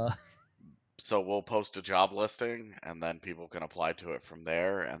 So we'll post a job listing, and then people can apply to it from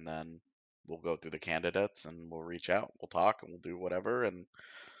there, and then we'll go through the candidates, and we'll reach out, we'll talk, and we'll do whatever. And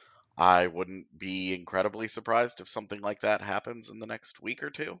I wouldn't be incredibly surprised if something like that happens in the next week or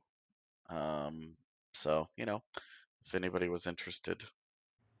two. So if anybody was interested,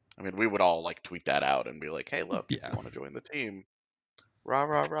 I mean, we would all like tweet that out and be like, hey, look, if you want to join the team, rah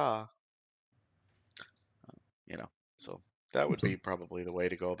rah rah. So that would be probably the way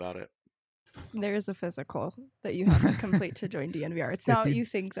to go about it. There is a physical that you have to complete to join DNVR. It's not what you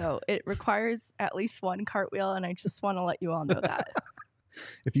think, though. It requires at least one cartwheel, and I just want to let you all know that.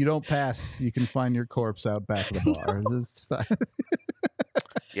 If you don't pass, you can find your corpse out back of the bar. It's fine.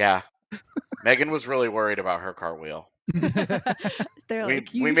 Yeah. Megan was really worried about her cartwheel.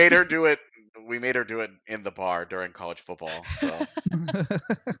 We made her do it. We made her do it in the bar during college football. So.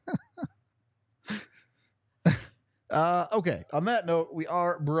 Okay. On that note, we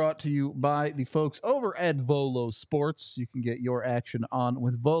are brought to you by the folks over at Volo Sports. You can get your action on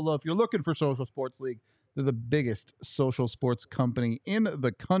with Volo. If you're looking for social sports league, they're the biggest social sports company in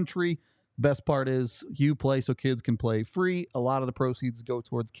the country. Best part is you play so kids can play free. A lot of the proceeds go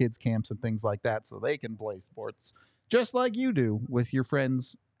towards kids camps and things like that so they can play sports just like you do with your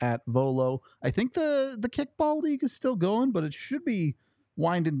friends at Volo. I think the kickball league is still going, but it should be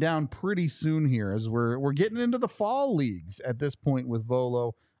winding down pretty soon here as we're getting into the fall leagues at this point with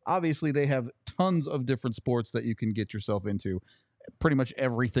Volo. Obviously, they have tons of different sports that you can get yourself into. Pretty much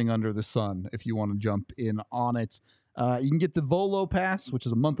everything under the sun if you want to jump in on it. You can get the Volo Pass, which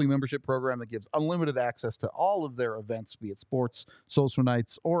is a monthly membership program that gives unlimited access to all of their events, be it sports, social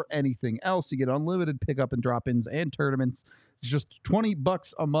nights, or anything else. You get unlimited pickup and drop-ins and tournaments. It's just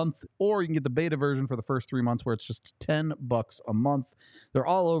 $20 a month, or you can get the beta version for the first 3 months where it's just $10 a month. They're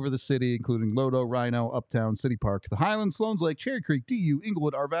all over the city, including Lodo, Rhino, Uptown, City Park, the Highlands, Sloan's Lake, Cherry Creek, DU,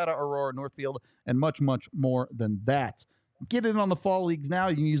 Inglewood, Arvada, Aurora, Northfield, and much, much more than that. Get in on the fall leagues now.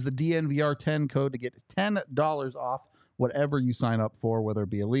 You can use the DNVR 10 code to get $10 off whatever you sign up for, whether it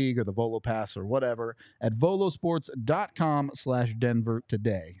be a league or the Volo Pass or whatever, at volosports.com/Denver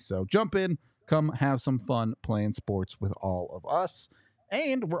today. So jump in, come have some fun playing sports with all of us.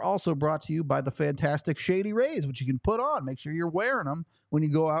 And we're also brought to you by the fantastic Shady Rays, which you can put on. Make sure you're wearing them when you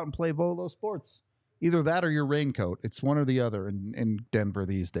go out and play Volo Sports. Either that or your raincoat. It's one or the other in Denver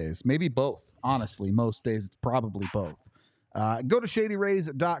these days. Maybe both. Honestly, most days it's probably both. Go to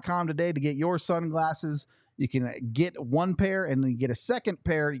shadyrays.com today to get your sunglasses. You can get one pair and then you get a second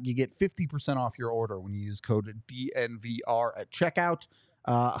pair. You get 50% off your order when you use code DNVR at checkout.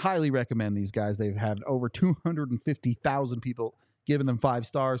 Highly recommend these guys. They've had over 250,000 people giving them 5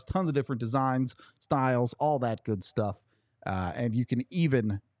 stars, tons of different designs, styles, all that good stuff. And you can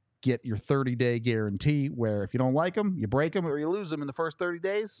even get your 30-day guarantee where if you don't like them, you break them or you lose them in the first 30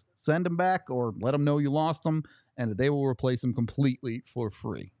 days, send them back or let them know you lost them, and they will replace them completely for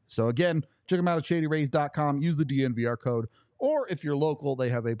free. So again, check them out at shadyrays.com. Use the DNVR code. Or if you're local, they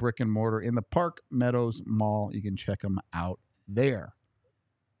have a brick and mortar in the Park Meadows Mall. You can check them out there.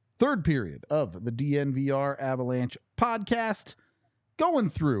 Third period of the DNVR Avalanche podcast. Going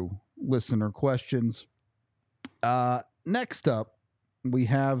through listener questions. Next up, we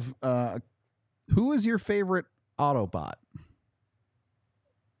have who is your favorite Autobot?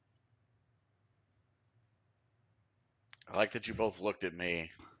 I like that you both looked at me.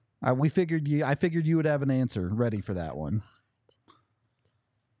 I figured you would have an answer ready for that one.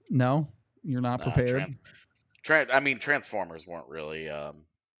 No, you're not prepared. Transformers weren't really.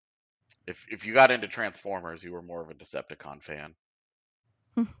 If you got into Transformers, you were more of a Decepticon fan.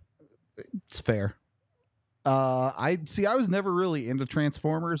 It's fair. I was never really into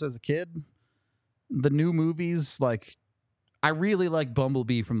Transformers as a kid. The new movies, like, I really like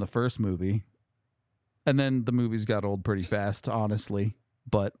Bumblebee from the first movie, and then the movies got old pretty fast, honestly.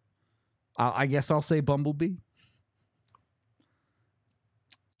 But I guess I'll say Bumblebee.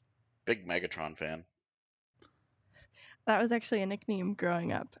 Big Megatron fan. That was actually a nickname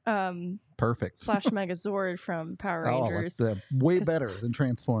growing up. Perfect. / Megazord from Power Rangers. Oh, that's way better than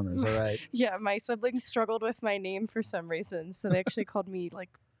Transformers. All right. Yeah, my siblings struggled with my name for some reason, so they actually called me like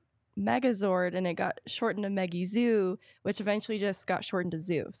Megazord, and it got shortened to Meggy Zoo, which eventually just got shortened to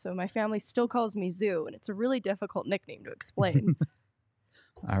Zoo. So my family still calls me Zoo, and it's a really difficult nickname to explain.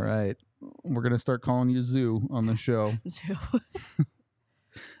 All right. We're going to start calling you Zoo on the show. Zoo.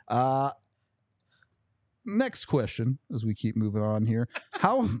 Next question, as we keep moving on here.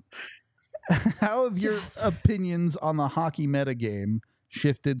 How have your opinions on the hockey metagame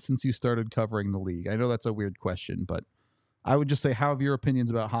shifted since you started covering the league? I know that's a weird question, but I would just say, how have your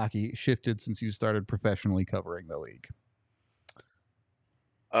opinions about hockey shifted since you started professionally covering the league?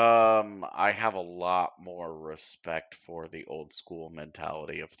 I have a lot more respect for the old school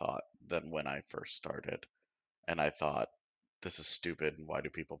mentality of thought than when I first started. And I thought, this is stupid, and why do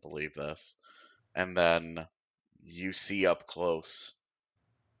people believe this? And then you see up close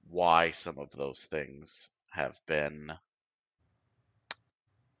why some of those things have been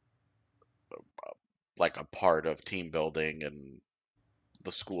like a part of team building and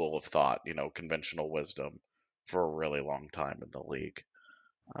the school of thought, conventional wisdom for a really long time in the league.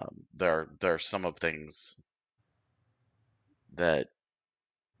 There are some of things that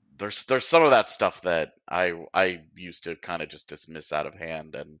there's some of that stuff that I used to kind of just dismiss out of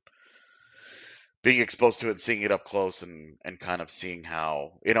hand, and being exposed to it and seeing it up close and kind of seeing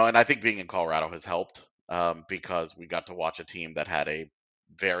how, and I think being in Colorado has helped, because we got to watch a team that had a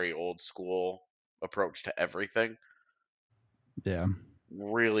very old school approach to everything. Yeah.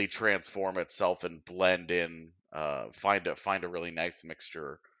 Really transform itself and blend in, find a really nice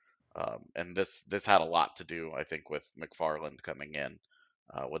mixture. And this had a lot to do, I think, with McFarland coming in,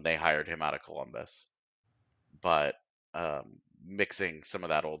 when they hired him out of Columbus. But mixing some of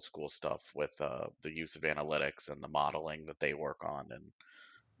that old school stuff with the use of analytics and the modeling that they work on, and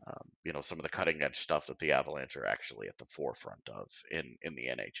some of the cutting edge stuff that the Avalanche are actually at the forefront of in the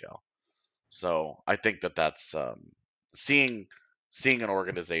NHL. So I think that's seeing an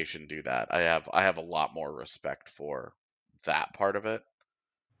organization do that. I have a lot more respect for that part of it.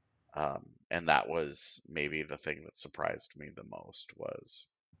 And that was maybe the thing that surprised me the most was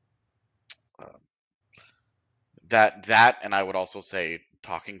that, and I would also say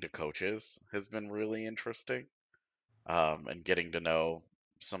talking to coaches has been really interesting, and getting to know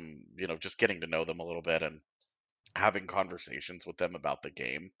just getting to know them a little bit and having conversations with them about the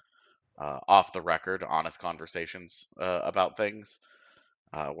game, off the record, honest conversations about things,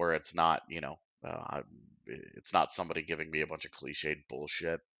 where it's not, it's not somebody giving me a bunch of cliched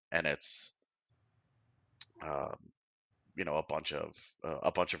bullshit, and it's a bunch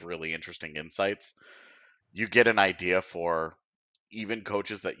of really interesting insights. You get an idea for even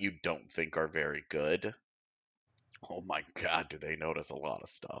coaches that you don't think are very good. Oh my God, do they notice a lot of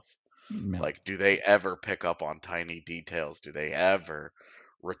stuff? Yeah. Like, do they ever pick up on tiny details? Do they ever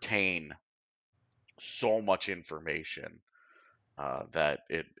retain so much information, that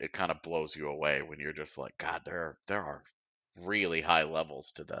it kind of blows you away when you're just like, God, there are really high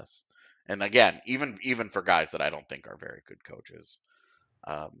levels to this. And again, even for guys that I don't think are very good coaches,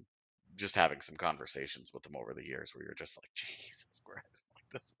 just having some conversations with them over the years where you're just like, Jesus Christ, like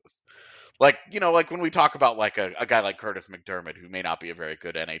this is like when we talk about like a guy like Curtis McDermott, who may not be a very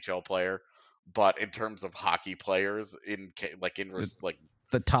good NHL player, but in terms of hockey players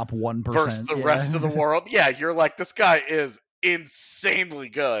the top 1%, versus the rest of the world, yeah, you're like, this guy is insanely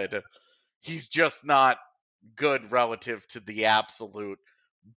good. He's just not good relative to the absolute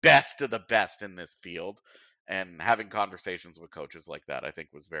best of the best in this field. And having conversations with coaches like that, I think,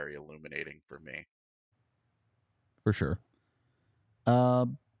 was very illuminating for me. For sure.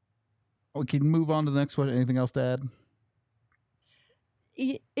 We can move on to the next one. Anything else to add?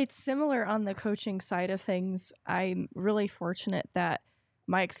 It's similar on the coaching side of things. I'm really fortunate that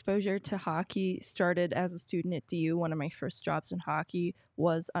my exposure to hockey started as a student at DU. One of my first jobs in hockey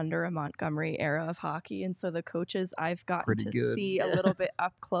was under a Montgomery era of hockey. And so the coaches I've gotten to see a little bit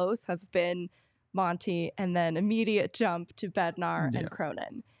up close have been Monty, and then immediate jump to Bednar and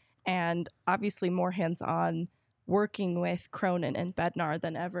Cronin. and obviously more hands-on working with Cronin and Bednar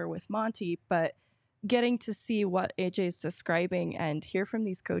than ever with Monty, but getting to see what AJ's describing and hear from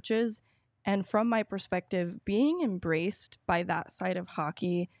these coaches, and from my perspective, being embraced by that side of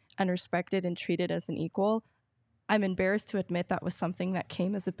hockey and respected and treated as an equal. I'm embarrassed to admit that was something that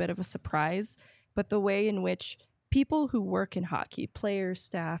came as a bit of a surprise, but the way in which people who work in hockey, players,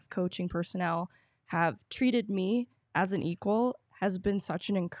 staff, coaching personnel, have treated me as an equal has been such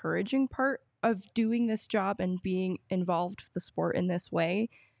an encouraging part of doing this job and being involved with the sport in this way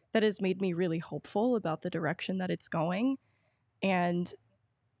that has made me really hopeful about the direction that it's going. And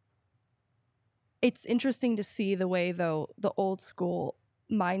it's interesting to see the way, though, the old school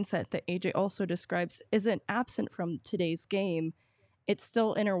mindset that AJ also describes isn't absent from today's game. It's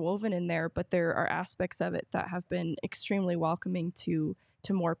still interwoven in there, but there are aspects of it that have been extremely welcoming to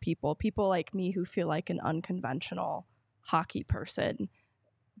more people. People like me who feel like an unconventional hockey person,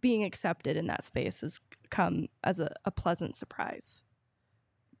 being accepted in that space has come as a pleasant surprise.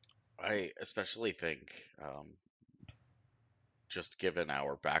 I especially think, just given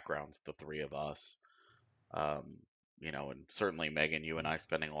our backgrounds, the three of us, um, and certainly Megan, you and I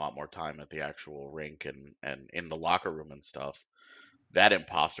spending a lot more time at the actual rink and in the locker room and stuff. That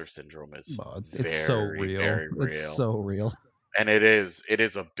imposter syndrome is It's so very, real. very It's real. so real. And it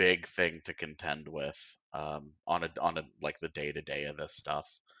is a big thing to contend with, on a like the day to day of this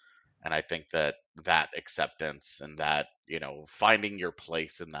stuff. And I think that acceptance and that finding your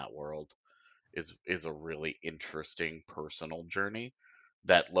place in that world is a really interesting personal journey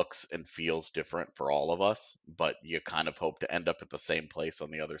that looks and feels different for all of us, but you kind of hope to end up at the same place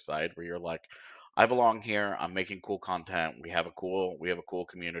on the other side where you're like, I belong here, I'm making cool content, we have a cool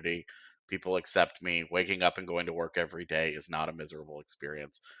community, people accept me, waking up and going to work every day is not a miserable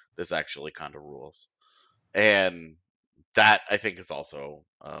experience. This actually kind of rules. And that I think is also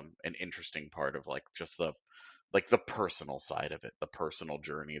an interesting part of just the personal side of it, the personal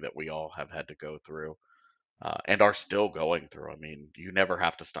journey that we all have had to go through, and are still going through. I mean, you never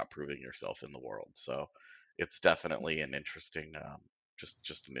have to stop proving yourself in the world. So it's definitely an interesting,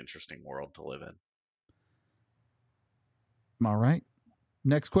 just an interesting world to live in. All right.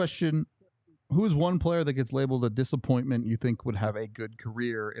 Next question. Who is one player that gets labeled a disappointment you think would have a good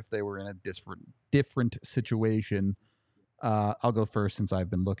career if they were in a different situation? I'll go first since I've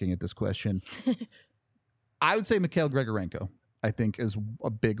been looking at this question. I would say Mikhail Grigorenko, I think, is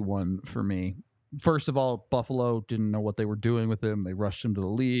a big one for me. First of all, Buffalo didn't know what they were doing with him. They rushed him to the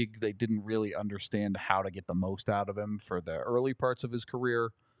league. They didn't really understand how to get the most out of him for the early parts of his career.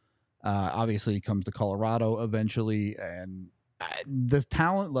 Obviously, he comes to Colorado eventually, and the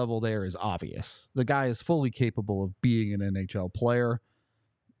talent level there is obvious. The guy is fully capable of being an NHL player.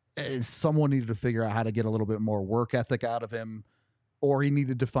 Someone needed to figure out how to get a little bit more work ethic out of him, or he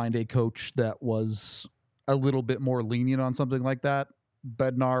needed to find a coach that was a little bit more lenient on something like that.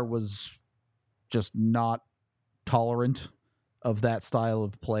 Bednar was just not tolerant of that style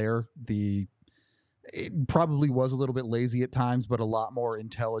of player. It probably was a little bit lazy at times, but a lot more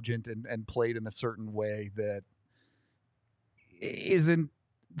intelligent and played in a certain way that isn't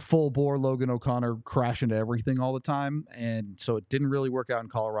full bore Logan O'Connor crash into everything all the time. And so it didn't really work out in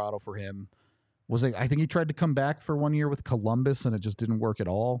Colorado for him. I think he tried to come back for 1 year with Columbus and it just didn't work at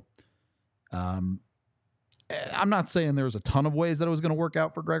all. I'm not saying there was a ton of ways that it was going to work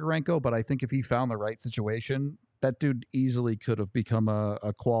out for Grigorenko, but I think if he found the right situation, that dude easily could have become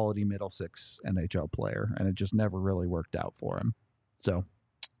a quality middle six NHL player, and it just never really worked out for him. So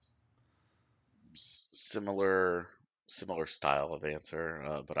Similar style of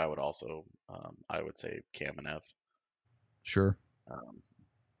answer, but I would also I would say Kamenev. Sure.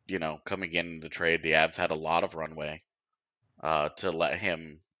 Coming into the trade, the Avs had a lot of runway to let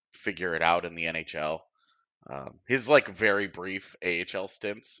him figure it out in the NHL. His very brief AHL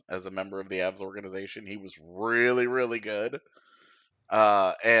stints as a member of the Avs organization, he was really, really good.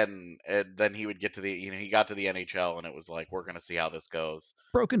 And then he would get to he got to the NHL and it was like, we're gonna see how this goes.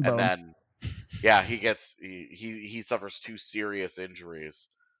 Broken bone. And then, yeah, he suffers 2 serious injuries,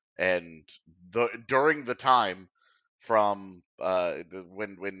 and during the time from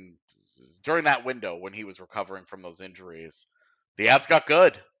when during that window when he was recovering from those injuries, the Avs got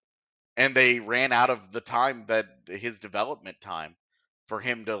good. And they ran out of the time that his development time for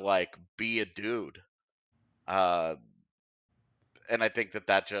him to be a dude. And I think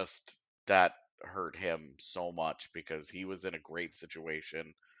that hurt him so much because he was in a great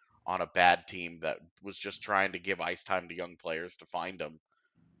situation on a bad team that was just trying to give ice time to young players to find him.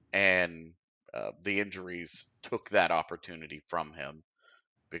 And the injuries took that opportunity from him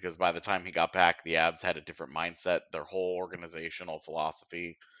because by the time he got back, the Avs had a different mindset. Their whole organizational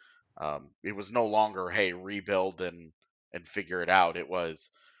philosophy It was no longer, hey, rebuild and figure it out. It was,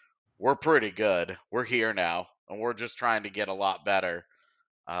 we're pretty good. We're here now, and we're just trying to get a lot better.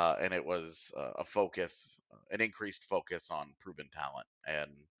 And it was a focus, an increased focus on proven talent,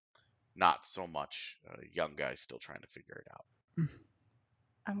 and not so much young guys still trying to figure it out.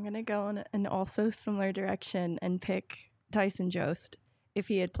 I'm going to go in an also similar direction and pick Tyson Jost. If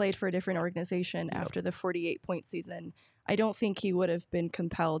he had played for a different organization after the 48-point season, I don't think he would have been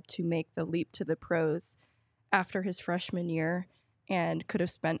compelled to make the leap to the pros after his freshman year, and could have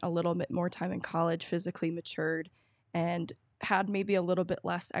spent a little bit more time in college, physically matured, and had maybe a little bit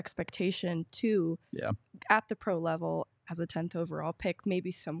less expectation too at the pro level as a 10th overall pick,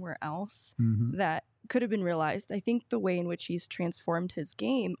 maybe somewhere else that could have been realized. I think the way in which he's transformed his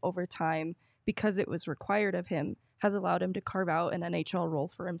game over time, because it was required of him, has allowed him to carve out an NHL role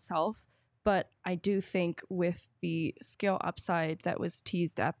for himself. But I do think with the skill upside that was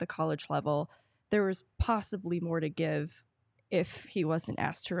teased at the college level, there was possibly more to give if he wasn't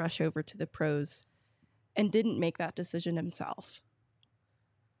asked to rush over to the pros and didn't make that decision himself.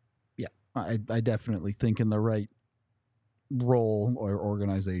 Yeah, I definitely think in the right role or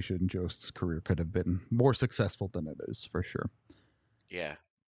organization, Jost's career could have been more successful than it is, for sure. Yeah.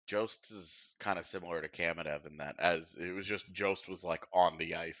 Jost is kind of similar to Kamenev in that, as it was just Jost was like on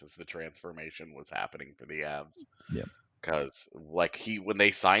the ice as the transformation was happening for the Avs. Yeah. Because like when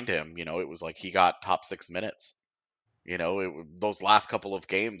they signed him, it was like he got top 6 minutes. Those last couple of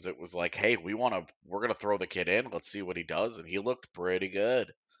games, it was like, hey, we're gonna throw the kid in. Let's see what he does, and he looked pretty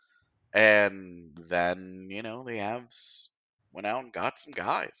good. And then the Avs went out and got some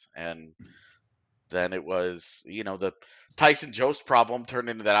guys, and then it was the Tyson Jost problem turned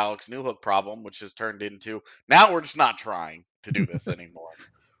into that Alex Newhook problem, which has turned into, now we're just not trying to do this anymore.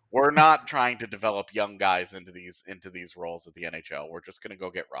 We're not trying to develop young guys into these roles at the NHL. We're just gonna go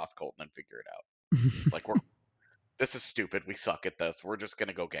get Ross Colton and figure it out. Like, this is stupid. We suck at this. We're just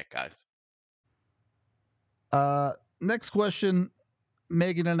gonna go get guys. Next question.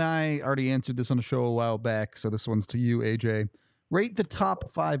 Megan and I already answered this on a show a while back, so this one's to you, AJ. Rate the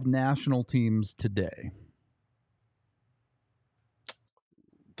top 5 national teams today.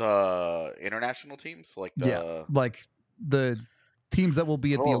 The international teams, like the teams that will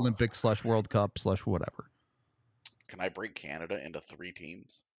be at the Olympics / World Cup / whatever. Can I break Canada into 3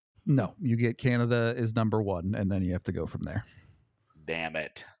 teams? No, you get Canada is number 1, and then you have to go from there. Damn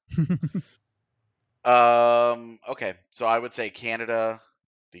it. Okay, so I would say Canada,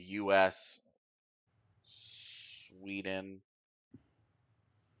 the U.S., Sweden.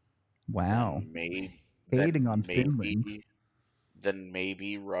 Wow. Hating on Finland. Then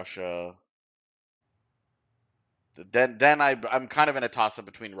maybe Russia. Then I'm kind of in a toss-up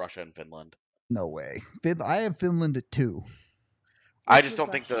between Russia and Finland. No way. I have Finland at 2. I just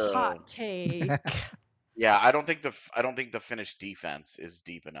don't think the hot take. Yeah, I don't think the Finnish defense is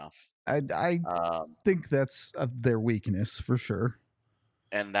deep enough. I think that's their weakness for sure.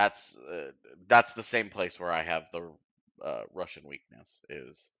 And that's the same place where I have the Russian weakness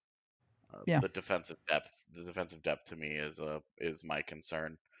is the defensive depth. The defensive depth to me is my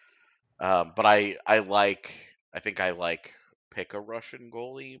concern. But I think I like pick a Russian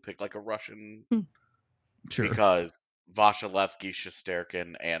goalie, pick like a Russian, sure, because Vasilevsky,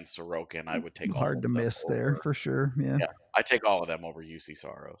 Shesterkin, and Sorokin, I would take all hard of to them miss over. There for sure. Yeah, I take all of them over UC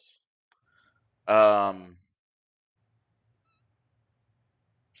Saros.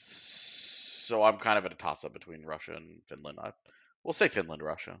 So I'm kind of at a toss-up between Russia and Finland. We'll say Finland,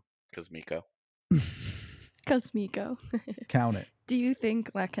 Russia, because Mikko. Because Mikko. Count it. Do you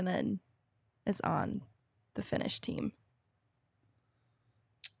think Lehkonen is on the Finnish team?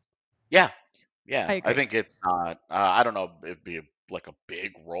 Yeah. I think it's not. I don't know if it'd be like a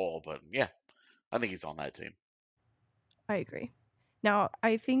big role, but yeah, I think he's on that team. I agree. Now,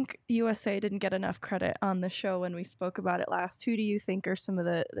 I think USA didn't get enough credit on the show when we spoke about it last. Who do you think are some of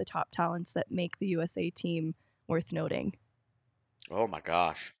the top talents that make the USA team worth noting? Oh my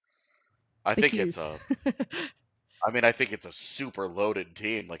gosh. I think it's a super loaded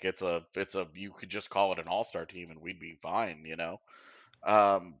team. Like it's a you could just call it an all-star team and we'd be fine,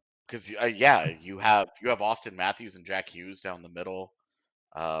 because you have Austin Matthews and Jack Hughes down the middle.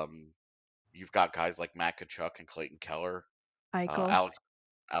 You've got guys like Matt Tkachuk and Clayton Keller, Eichel.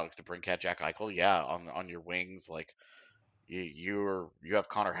 Alex DeBrincat, Jack Eichel. Yeah, on your wings, like you have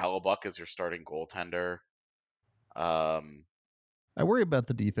Connor Hellebuck as your starting goaltender. I worry about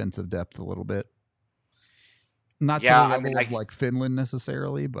the defensive depth a little bit. Not to the level of like Finland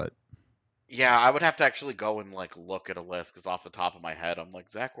necessarily, but yeah, I would have to actually go and like look at a list, because off the top of my head, I'm like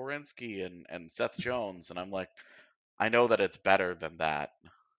Zach Werenski and Seth Jones, and I'm like, I know that it's better than that.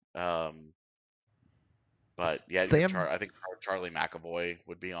 But yeah, They have, I think Charlie McAvoy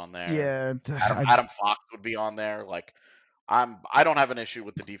would be on there. yeah, Adam Fox would be on there. Like, I don't have an issue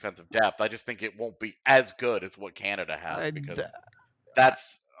with the defensive depth. I just think it won't be as good as what Canada has because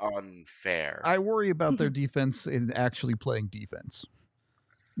that's unfair. I worry about their defense in actually playing defense.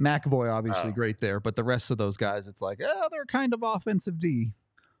 McAvoy obviously great there, but the rest of those guys, it's like, they're kind of offensive D.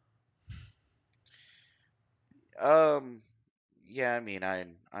 Yeah, I mean,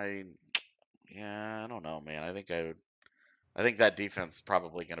 yeah, I don't know, man. I think that defense is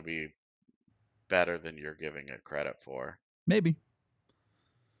probably going to be better than you're giving it credit for. Maybe.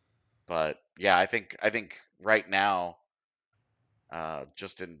 But yeah, I think right now,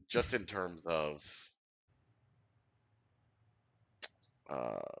 just in terms of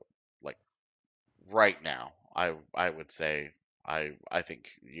like right now, I would say I think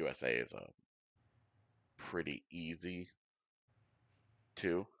USA is a pretty easy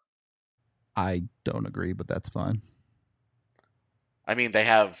 2. I don't agree, but that's fine. I mean, they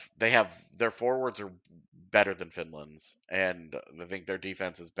have their forwards are better than Finland's, and I think their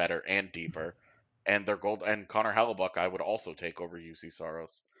defense is better and deeper, and their gold and Connor Hellebuck I would also take over UC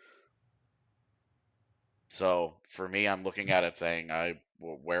Saros. So for me, I'm looking at it saying,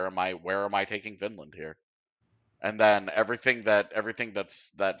 where am I taking Finland here? And then everything that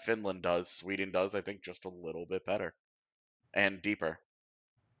Finland does, Sweden does, I think just a little bit better and deeper.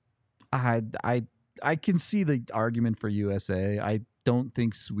 I can see the argument for USA. I don't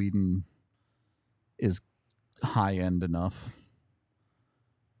think Sweden is high end enough.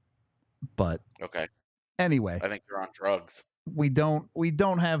 But okay. Anyway, I think you're on drugs. We don't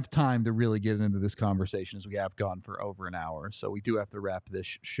have time to really get into this conversation as we have gone for over an hour. So we do have to wrap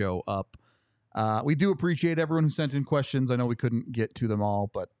this show up. We do appreciate everyone who sent in questions. I know we couldn't get to them all,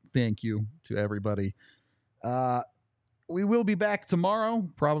 but thank you to everybody. We will be back tomorrow,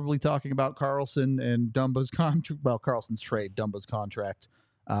 probably talking about Carlson and Dumba's contract. Well, Carlson's trade, Dumba's contract.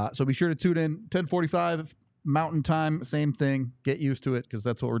 So be sure to tune in 10:45 Mountain Time. Same thing. Get used to it because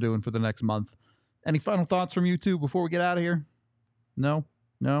that's what we're doing for the next month. Any final thoughts from you two before we get out of here? No?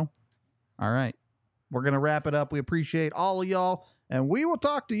 All right. We're going to wrap it up. We appreciate all of y'all, and we will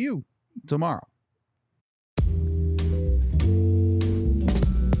talk to you tomorrow.